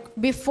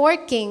before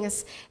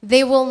kings.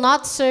 They will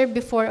not serve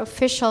before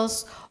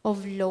officials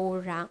of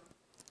low rank.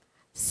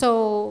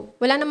 So,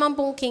 wala naman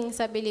pong king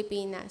sa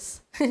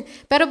Pilipinas.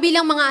 Pero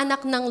bilang mga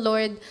anak ng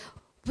Lord,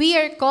 we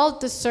are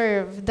called to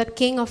serve the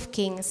King of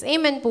Kings.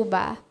 Amen po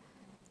ba?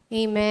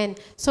 Amen.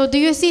 So, do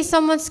you see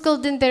someone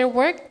skilled in their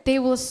work? They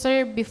will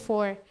serve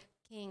before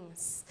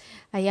kings.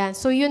 Ayan.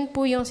 So, yun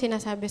po yung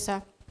sinasabi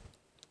sa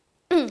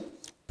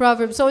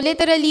Proverbs. So,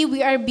 literally,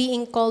 we are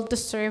being called to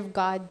serve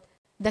God,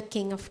 the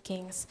King of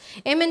Kings.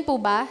 Amen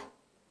po ba?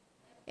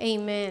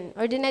 Amen.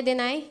 Or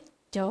deny?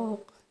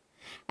 Joke.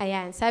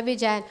 Ayan. Sabi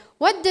dyan,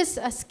 what does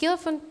a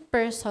skillful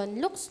person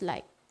looks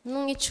like?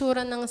 Anong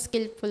itsura ng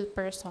skillful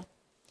person?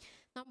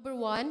 Number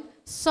 1,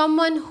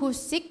 someone who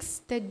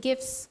seeks the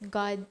gifts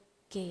God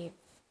gave.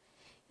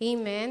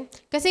 Amen?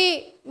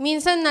 Kasi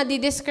minsan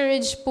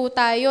nadi-discourage po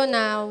tayo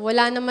na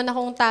wala naman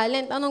akong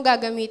talent. Anong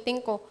gagamitin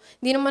ko?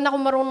 Hindi naman ako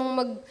marunong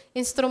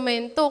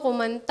mag-instrumento,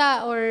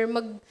 kumanta, or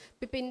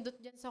magpipindot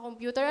dyan sa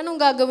computer. Anong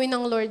gagawin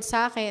ng Lord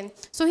sa akin?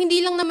 So,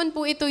 hindi lang naman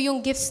po ito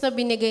yung gifts na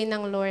binigay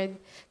ng Lord.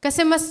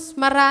 Kasi mas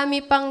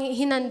marami pang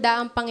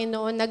hinanda ang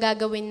Panginoon na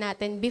gagawin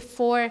natin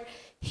before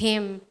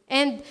Him.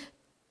 And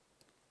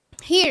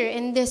here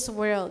in this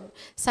world,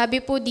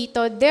 sabi po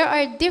dito, there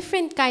are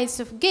different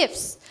kinds of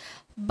gifts,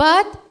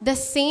 but the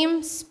same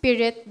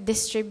Spirit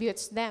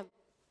distributes them.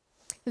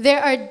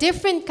 There are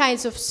different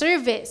kinds of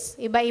service,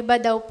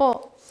 iba-iba daw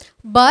po,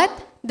 but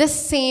the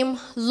same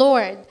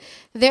Lord.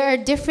 There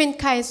are different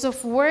kinds of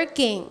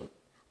working,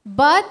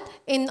 but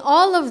in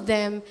all of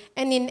them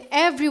and in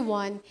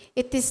everyone,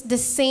 it is the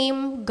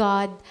same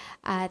God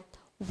at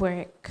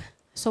work.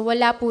 So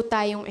wala po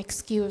tayong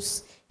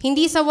excuse.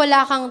 Hindi sa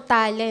wala kang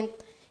talent,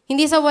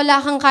 hindi sa wala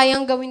kang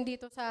kayang gawin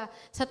dito sa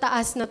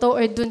taas na to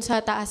or dun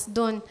sa taas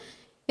dun.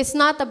 It's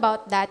not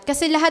about that.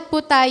 Kasi lahat po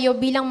tayo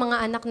bilang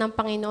mga anak ng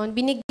Panginoon,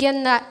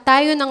 binigyan na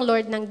tayo ng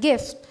Lord ng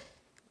gift.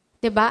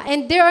 Diba?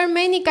 And there are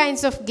many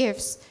kinds of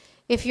gifts.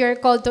 If you're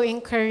called to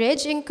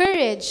encourage,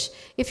 encourage.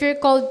 If you're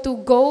called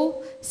to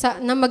go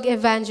na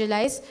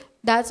mag-evangelize,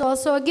 that's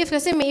also a gift.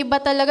 Kasi may iba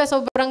talaga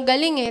sobrang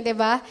galing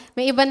diba?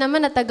 May iba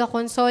naman na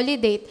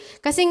taga-consolidate.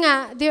 Kasi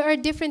nga, there are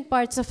different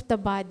parts of the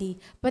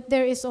body, but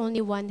there is only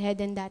one head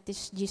and that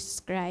is Jesus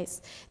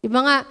Christ.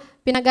 Diba nga,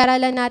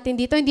 pinag-aralan natin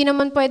dito, hindi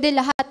naman pwede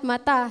lahat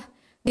mata.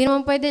 Hindi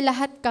naman pwede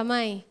lahat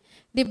kamay.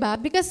 Diba?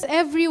 Because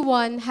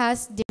everyone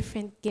has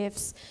different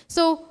gifts.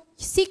 So,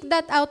 seek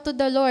that out to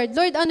the Lord.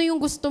 Lord, ano yung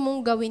gusto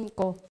mong gawin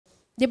ko?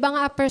 Diba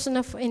nga, a person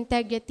of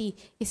integrity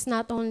is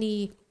not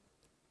only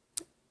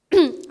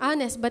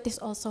honest, but is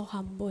also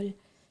humble.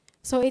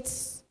 So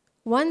it's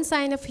one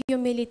sign of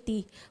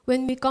humility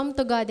when we come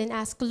to God and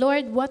ask,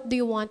 Lord, what do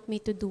you want me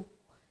to do?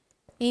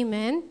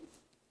 Amen?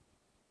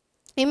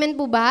 Amen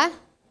po ba?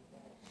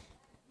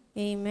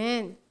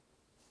 Amen.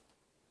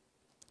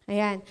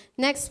 Ayan.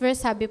 Next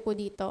verse, sabi po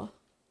dito.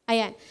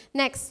 Ayan.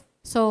 Next.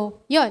 So,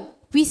 yun.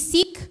 We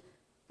seek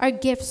our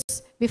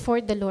gifts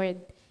before the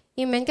Lord.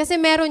 Amen? Kasi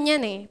meron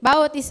yan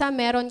Bawat isa,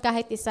 meron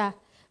kahit isa.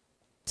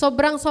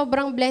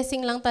 Sobrang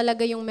blessing lang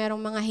talaga yung merong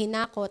mga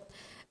hinakot.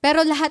 Pero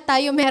lahat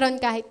tayo meron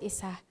kahit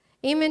isa.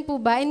 Amen po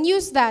ba? And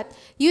use that.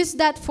 Use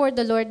that for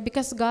the Lord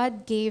because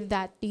God gave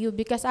that to you.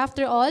 Because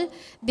after all,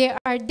 there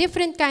are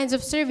different kinds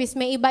of service.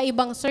 May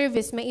iba-ibang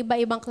service. May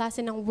iba-ibang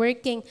klase ng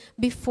working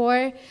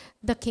before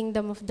the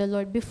kingdom of the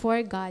Lord,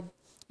 before God,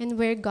 and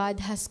where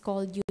God has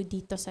called you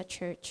dito sa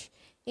church.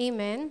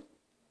 Amen?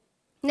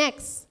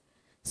 Next.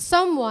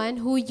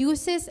 Someone who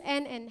uses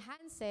and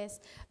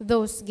enhances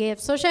those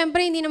gifts. So,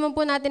 syempre, hindi naman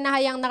po natin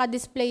nahayang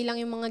naka-display lang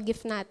yung mga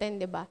gift natin,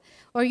 di ba?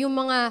 Or yung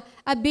mga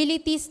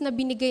abilities na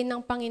binigay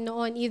ng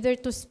Panginoon, either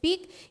to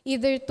speak,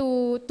 either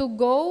to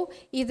go,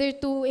 either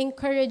to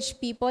encourage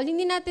people.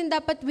 Hindi natin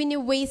dapat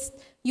wini-waste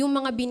yung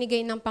mga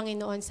binigay ng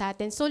Panginoon sa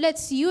atin. So,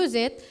 let's use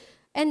it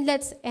and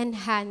let's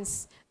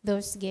enhance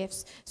those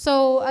gifts.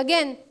 So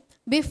again,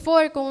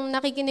 before, kung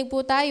nakikinig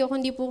po tayo,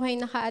 kung di po kayo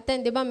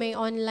naka-attend, di ba, may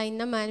online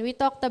naman. We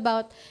talked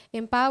about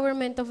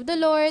empowerment of the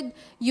Lord,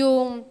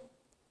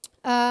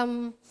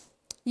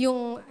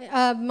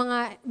 mga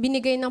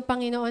binigay ng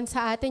Panginoon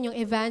sa atin, yung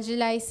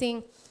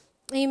evangelizing.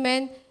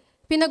 Amen.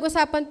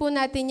 Pinag-usapan po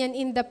natin yan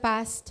in the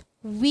past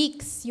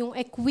weeks, yung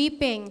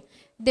equipping,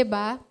 di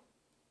ba?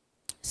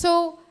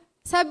 So,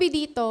 sabi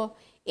dito,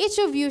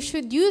 each of you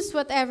should use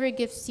whatever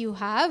gifts you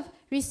have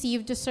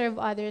received to serve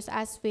others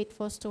as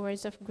faithful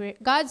stewards of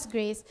God's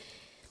grace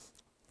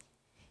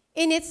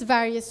in its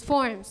various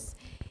forms.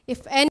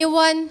 If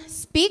anyone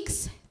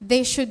speaks,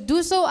 they should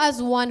do so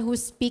as one who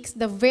speaks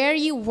the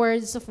very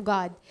words of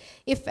God.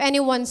 If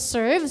anyone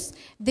serves,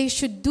 they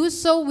should do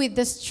so with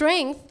the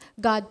strength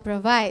God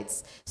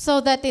provides, so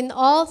that in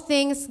all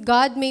things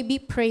God may be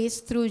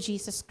praised through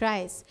Jesus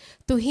Christ.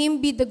 To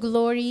Him be the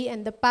glory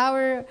and the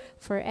power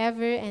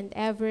forever and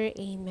ever.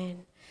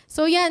 Amen.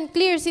 So yan,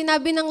 clear,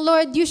 sinabi ng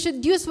Lord, you should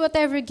use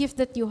whatever gift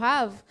that you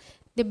have.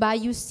 Diba?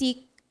 You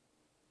seek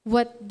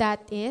what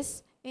that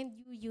is, and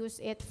you use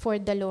it for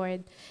the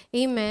Lord.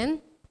 Amen?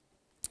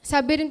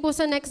 Sabi rin po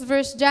sa next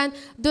verse dyan,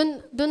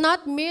 do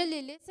not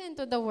merely listen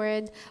to the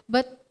word,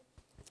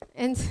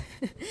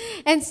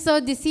 and so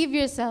deceive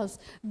yourselves.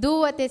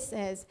 Do what it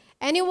says.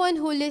 Anyone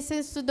who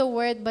listens to the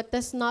word but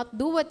does not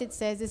do what it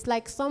says is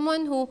like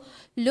someone who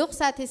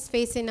looks at his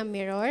face in a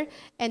mirror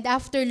and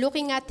after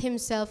looking at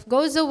himself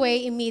goes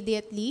away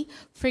immediately,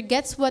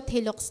 forgets what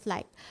he looks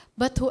like.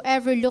 But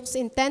whoever looks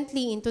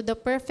intently into the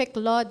perfect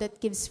law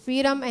that gives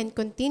freedom and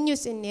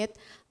continues in it,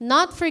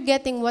 not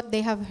forgetting what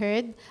they have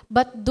heard,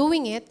 but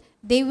doing it,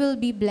 they will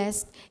be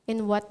blessed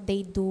in what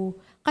they do.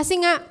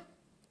 Kasi nga,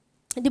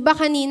 di ba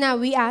kanina,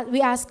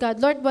 we ask God,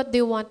 Lord, what do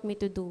you want me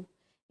to do?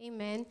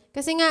 Amen?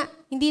 Kasi nga,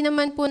 hindi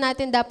naman po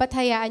natin dapat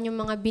hayaan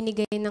yung mga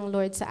binigay ng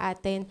Lord sa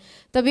atin.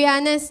 To be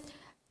honest,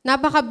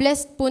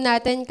 napaka-blessed po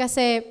natin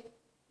kasi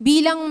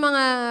bilang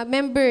mga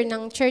member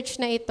ng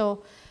church na ito,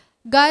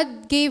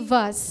 God gave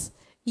us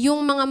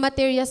yung mga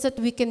materials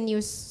that we can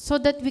use so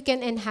that we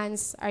can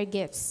enhance our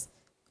gifts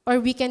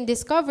or we can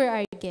discover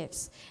our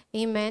gifts.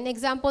 Amen?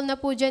 Example na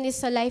po dyan is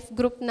sa life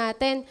group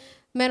natin,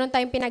 meron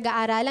tayong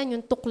pinag-aaralan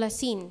yung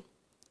tuklasin.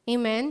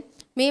 Amen?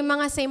 May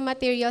mga same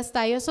materials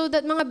tayo so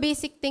that mga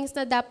basic things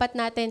na dapat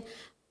natin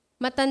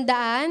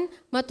matandaan,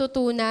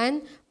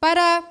 matutunan,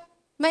 para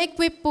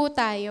ma-equip po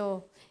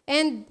tayo.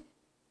 And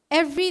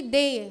every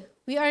day,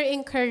 we are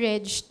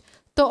encouraged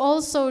to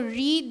also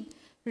read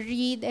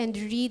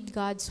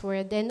God's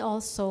word and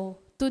also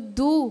to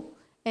do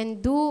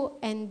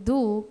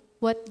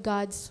what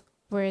God's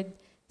word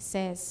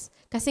says.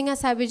 Kasi nga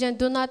sabi dyan,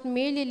 do not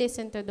merely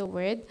listen to the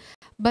word,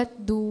 but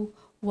do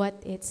what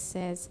it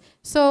says.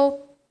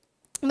 So,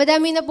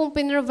 madami na pong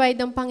pinrovide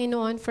ng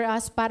Panginoon for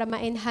us para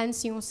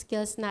ma-enhance yung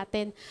skills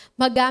natin,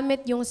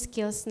 magamit yung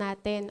skills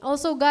natin.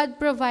 Also, God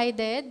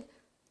provided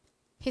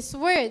His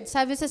Word.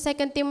 Sabi sa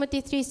 2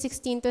 Timothy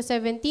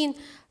 3:16-17,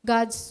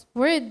 God's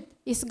Word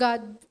is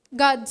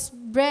God's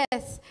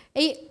breath.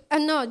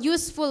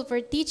 Useful for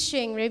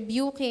teaching,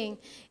 rebuking.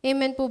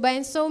 Amen po ba?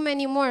 And so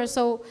many more.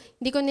 So,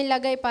 hindi ko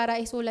nilagay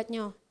para isulat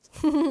nyo.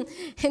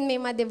 And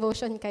may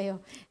ma-devotion kayo.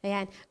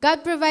 Ayan.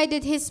 God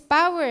provided His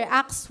power,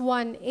 Acts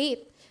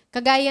 1:8.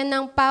 Kagaya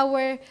ng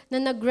power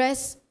na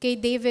nag-rest kay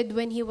David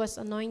when he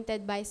was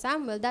anointed by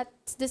Samuel.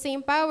 That's the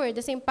same power. The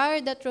same power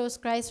that rose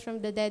Christ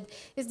from the dead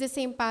is the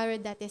same power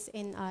that is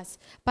in us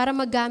para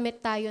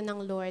magamit tayo ng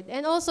Lord.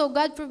 And also,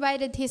 God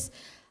provided His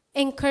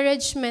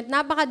encouragement.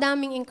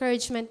 Napakadaming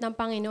encouragement ng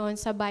Panginoon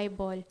sa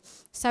Bible.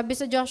 Sabi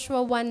sa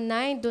Joshua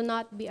 1:9, do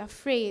not be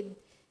afraid.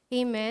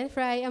 Amen. For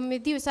I am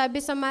with you.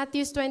 Sabi sa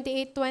Matthew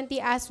 28:20,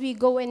 as we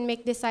go and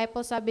make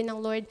disciples, sabi ng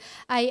Lord,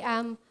 I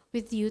am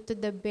with you to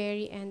the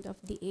very end of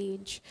the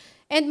age.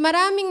 And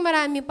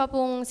marami pa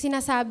pong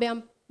sinasabi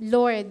ang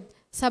Lord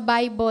sa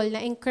Bible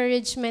na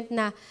encouragement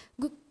na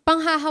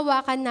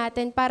panghahawakan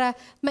natin para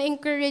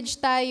ma-encourage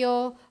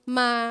tayo,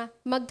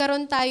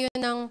 magkaroon tayo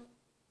ng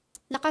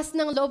lakas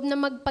ng loob na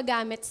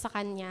magpagamit sa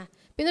Kanya.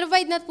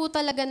 Pinrovide na po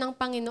talaga ng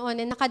Panginoon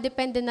and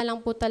nakadepende na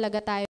lang po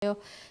talaga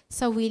tayo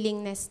sa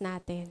willingness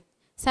natin.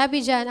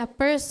 Sabi dyan, a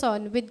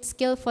person with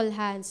skillful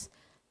hands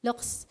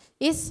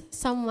is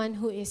someone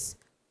who is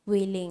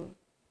willing.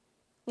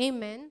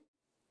 Amen?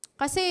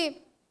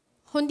 Kasi,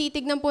 kung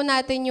titignan po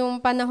natin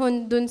yung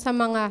panahon dun sa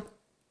mga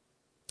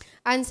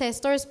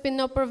ancestors,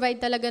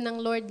 pinoprovide talaga ng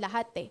Lord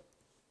lahat eh.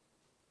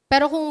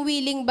 Pero kung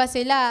willing ba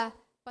sila,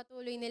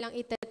 patuloy nilang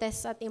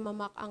itetest at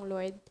imamak ang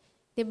Lord.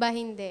 Diba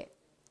hindi?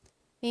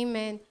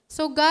 Amen.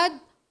 So God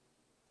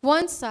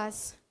wants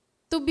us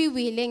to be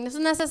willing. So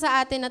nasa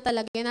sa atin na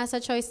talaga, nasa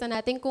choice na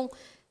natin kung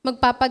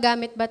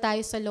magpapagamit ba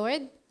tayo sa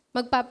Lord,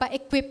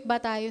 magpapa-equip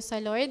ba tayo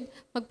sa Lord?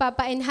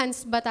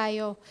 Magpapa-enhance ba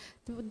tayo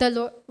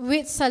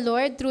sa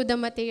Lord through the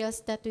materials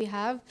that we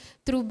have,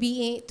 through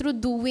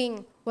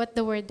doing what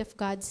the Word of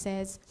God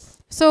says?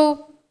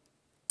 So,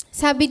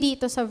 sabi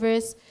dito sa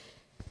verse,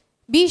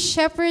 be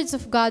shepherds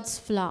of God's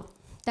flock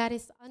that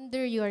is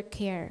under your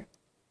care,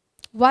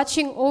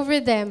 watching over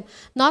them,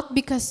 not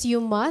because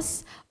you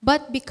must,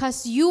 but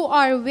because you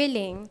are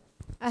willing,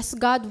 as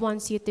God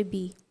wants you to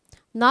be.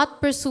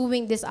 Not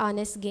pursuing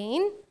dishonest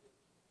gain,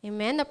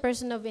 amen, a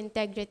person of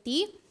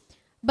integrity,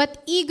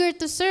 but eager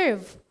to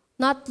serve,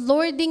 not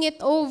lording it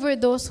over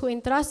those who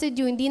entrusted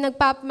you, hindi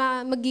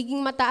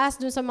magiging mataas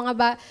dun sa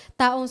mga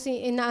taong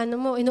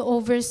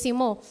ino-oversee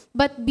mo,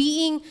 but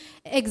being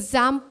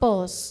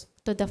examples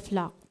to the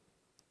flock.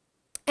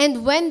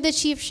 And when the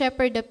chief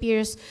shepherd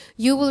appears,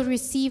 you will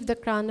receive the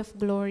crown of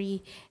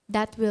glory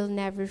that will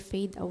never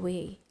fade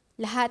away.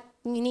 Lahat,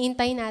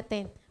 iniintay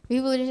natin. We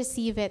will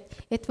receive it.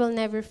 It will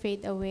never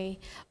fade away.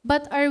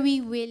 But are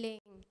we willing?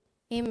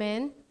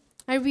 Amen?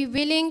 Are we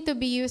willing to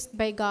be used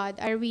by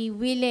God? Are we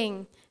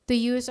willing to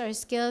use our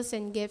skills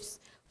and gifts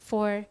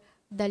for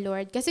the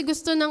Lord? Kasi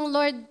gusto ng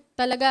Lord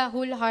talaga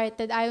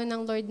wholehearted. Ayaw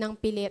ng Lord ng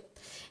pilit.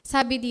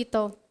 Sabi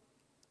dito,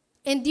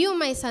 and you,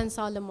 my son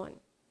Solomon,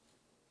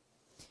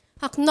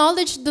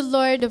 acknowledge the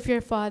Lord of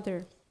your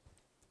father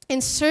and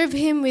serve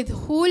him with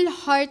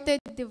wholehearted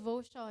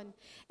devotion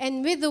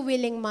and with a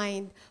willing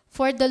mind.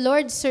 For the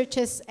Lord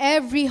searches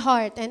every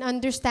heart and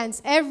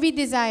understands every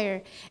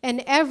desire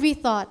and every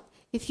thought.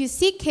 If you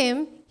seek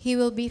him, he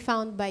will be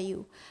found by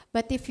you.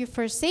 But if you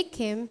forsake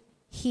him,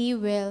 he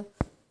will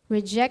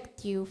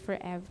reject you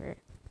forever.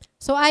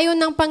 So ayaw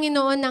ng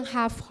Panginoon ng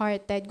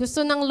half-hearted.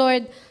 Gusto ng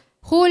Lord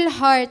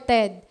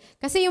wholehearted.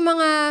 Kasi yung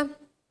mga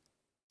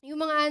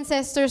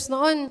ancestors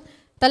noon,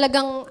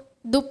 talagang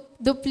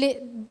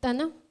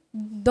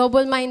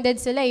double-minded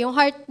sila. Yung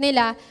heart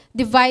nila,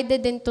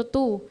 divided into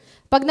two.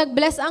 Pag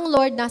nag-bless ang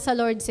Lord, nasa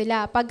Lord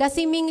sila. Pag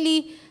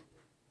seemingly,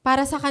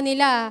 para sa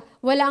kanila,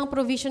 wala ang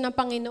provision ng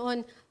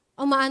Panginoon,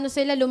 umaano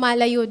sila,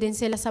 lumalayo din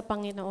sila sa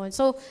Panginoon.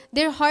 So,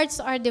 their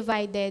hearts are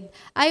divided.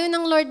 Ayaw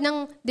ng Lord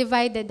ng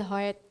divided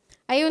heart.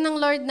 Ayaw ng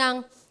Lord ng,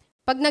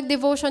 pag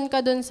nag-devotion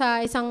ka dun sa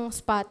isang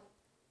spot,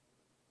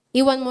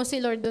 iwan mo si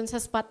Lord dun sa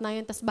spot na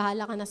yun, tas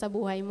bahala ka na sa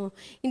buhay mo.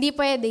 Hindi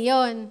pwede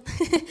yon.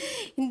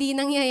 Hindi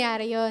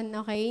nangyayari yon.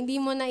 Okay? Hindi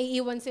mo na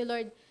iiwan si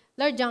Lord.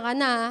 Lord, diyan ka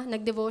na,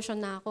 nag-devotion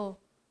na ako.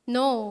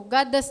 No,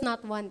 God does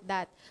not want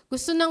that.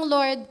 Gusto ng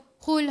Lord,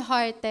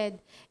 wholehearted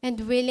and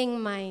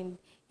willing mind.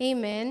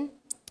 Amen?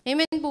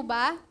 Amen po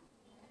ba?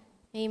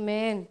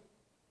 Amen.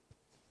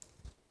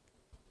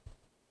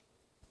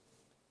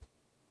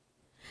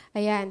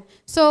 Ayan.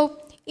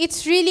 So,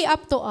 it's really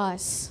up to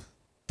us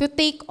to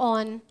take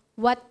on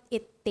what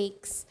it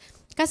takes.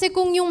 Kasi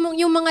kung yung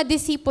mga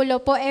disipulo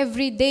po,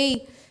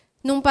 everyday,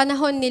 nung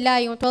panahon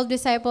nila, yung 12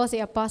 disciples, si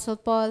Apostle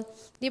Paul,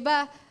 di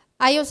ba,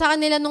 ayaw sa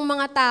kanila nung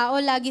mga tao,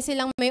 lagi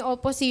silang may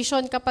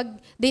opposition kapag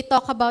they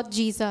talk about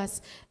Jesus.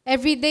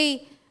 Every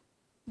day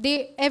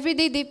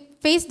they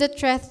face the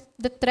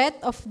threat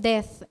of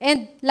death.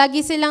 And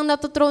lagi silang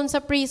natutrone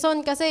sa prison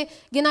kasi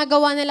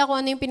ginagawa nila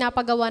kung ano yung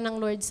pinapagawa ng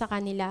Lord sa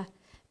kanila.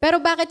 Pero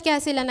bakit kaya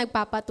sila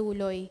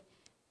nagpapatuloy?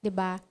 'Di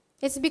ba?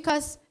 It's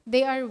because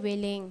they are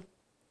willing.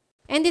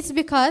 And it's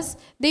because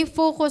they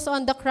focus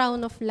on the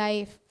crown of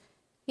life.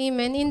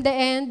 Amen. In the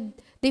end,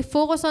 they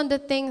focus on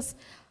the things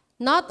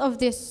not of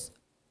this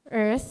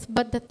earth,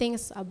 but the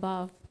things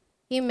above.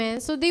 Amen.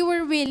 So they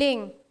were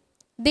willing.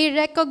 They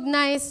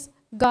recognized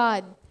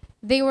God.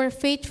 They were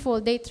faithful.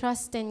 They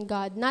trust in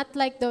God. Not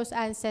like those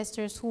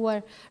ancestors who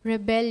were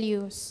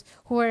rebellious,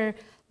 who were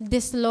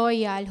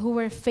disloyal, who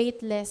were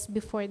faithless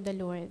before the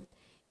Lord.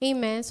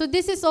 Amen. So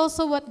this is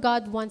also what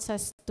God wants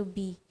us to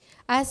be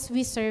as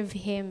we serve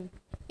Him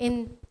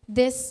in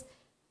this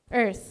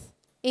earth.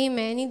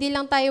 Amen. Hindi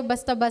lang tayo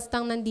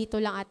basta-bastang nandito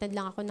lang, attend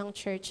lang ako ng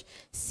church.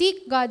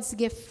 Seek God's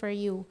gift for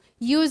you.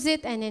 Use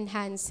it and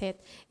enhance it.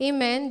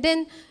 Amen.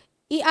 Then,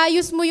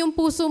 iayos mo yung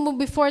puso mo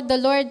before the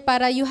Lord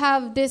para you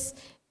have this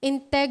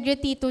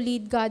integrity to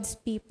lead God's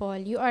people.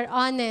 You are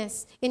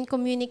honest in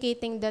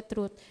communicating the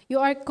truth. You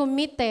are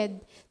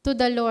committed to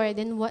the Lord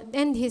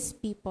and His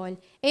people.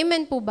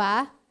 Amen po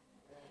ba?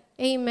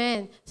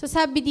 Amen. So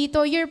sabi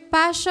dito, your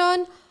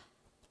passion,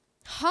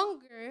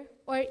 hunger,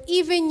 or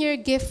even your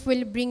gift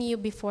will bring you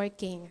before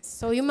kings.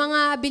 So yung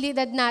mga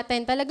abilidad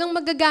natin, talagang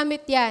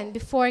magagamit yan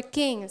before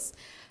kings.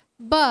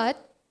 But,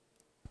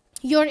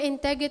 your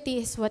integrity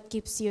is what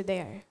keeps you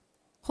there.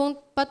 Kung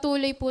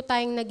patuloy po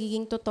tayong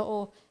nagiging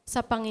totoo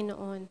sa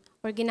Panginoon,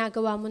 or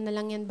ginagawa mo na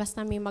lang yan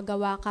basta may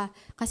magawa ka.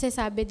 Kasi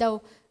sabi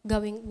daw,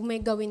 may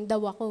gawin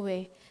daw ako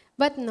eh.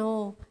 But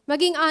no,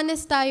 maging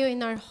honest tayo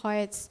in our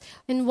hearts.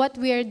 And what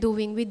we are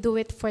doing, we do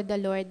it for the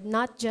Lord,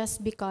 not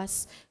just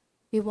because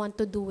we want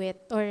to do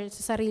it, or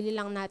sa sarili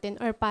lang natin,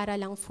 or para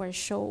lang for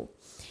show.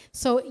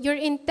 So, your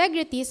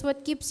integrity is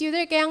what keeps you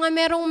there. Kaya nga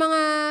merong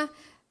mga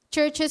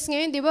churches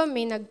ngayon, di ba,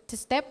 may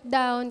nag-step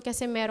down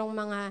kasi merong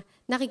mga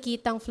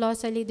nakikitang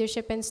flaws sa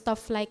leadership and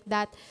stuff like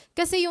that.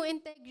 Kasi yung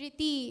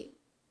integrity,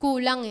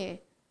 kulang eh.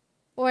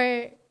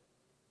 Or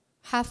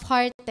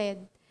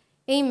half-hearted.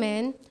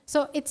 Amen?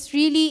 So, it's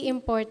really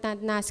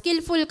important na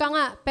skillful ka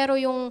nga, pero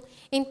yung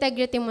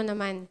integrity mo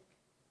naman,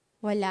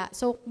 wala.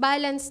 So,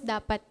 balance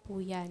dapat po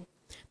yan.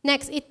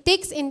 Next, it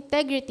takes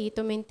integrity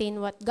to maintain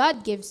what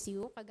God gives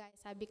you, kagaya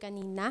sabi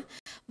kanina,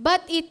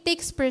 but it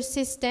takes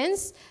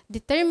persistence,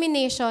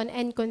 determination,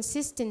 and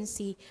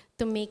consistency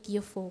to make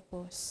you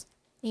focus.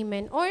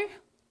 Amen? Or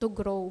to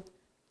grow.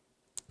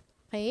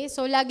 Okay?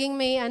 So, laging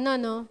may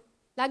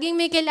laging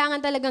may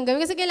kailangan talagang gawin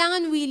kasi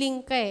kailangan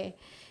willing ka eh.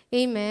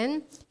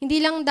 Amen?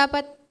 Hindi lang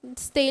dapat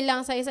stay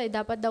lang sa isa,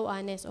 dapat daw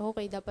honest.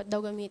 Okay, dapat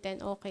daw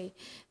gamitin. Okay.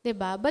 'Di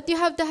ba? But you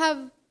have to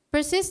have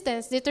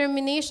persistence,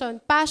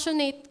 determination,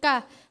 passionate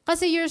ka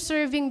kasi you're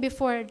serving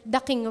before the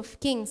King of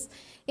Kings.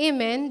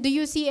 Amen? Do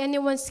you see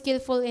anyone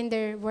skillful in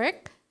their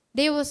work?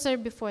 They will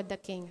serve before the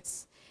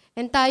kings.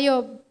 And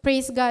tayo,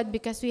 praise God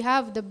because we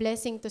have the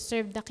blessing to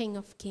serve the King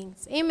of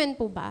Kings. Amen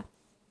po ba?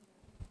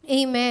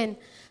 Amen.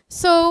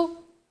 So,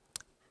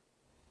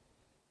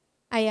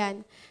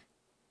 ayan.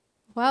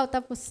 Wow,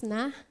 tapos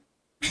na.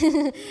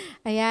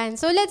 Ayan.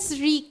 So let's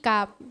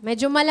recap.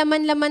 Medyo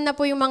malaman-laman na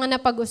po yung mga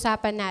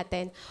napag-usapan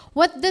natin.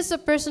 What does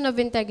a person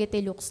of integrity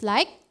looks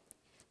like?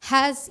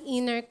 Has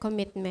inner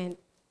commitment.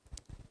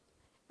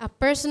 A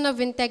person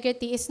of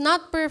integrity is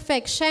not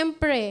perfect.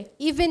 Siyempre,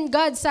 even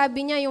God,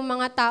 sabi niya yung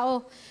mga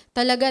tao,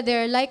 talaga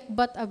they're like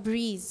but a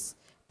breeze.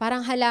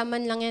 Parang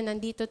halaman lang yan,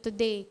 nandito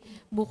today,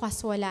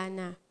 bukas wala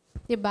na.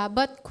 Diba?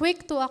 But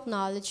quick to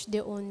acknowledge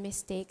their own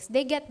mistakes.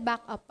 They get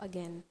back up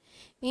again.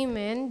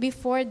 Amen?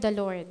 Before the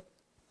Lord.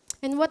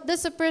 And what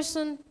does a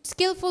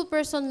skillful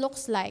person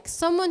looks like?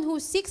 Someone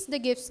who seeks the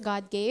gifts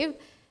God gave,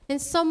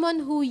 and someone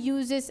who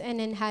uses and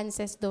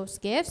enhances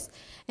those gifts,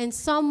 and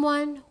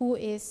someone who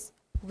is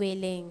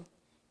willing.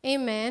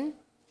 Amen?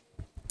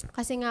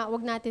 Kasi nga,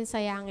 wag natin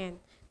sayangin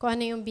kung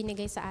ano yung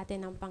binigay sa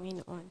atin ng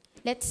Panginoon.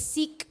 Let's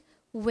seek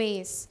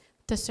ways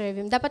to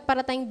serve Him. Dapat para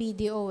tayong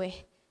BDO eh.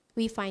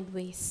 We find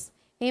ways.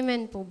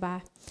 Amen po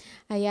ba?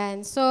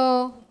 Ayan.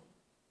 So,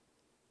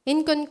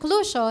 in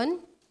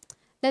conclusion,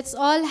 let's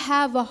all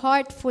have a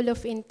heart full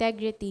of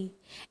integrity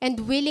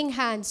and willing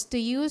hands to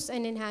use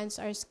and enhance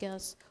our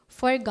skills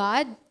for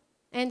God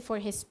and for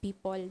His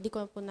people. Di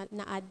ko po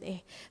na-add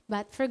eh.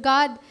 But for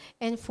God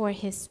and for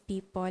His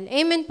people.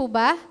 Amen po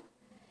ba?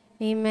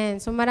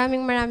 Amen. So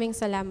maraming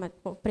salamat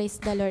po. Praise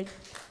the Lord.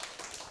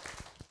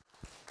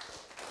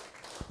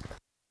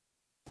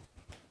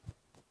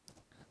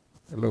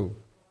 Hello.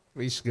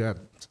 Praise God.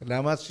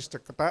 Salamat,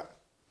 Sister Kata.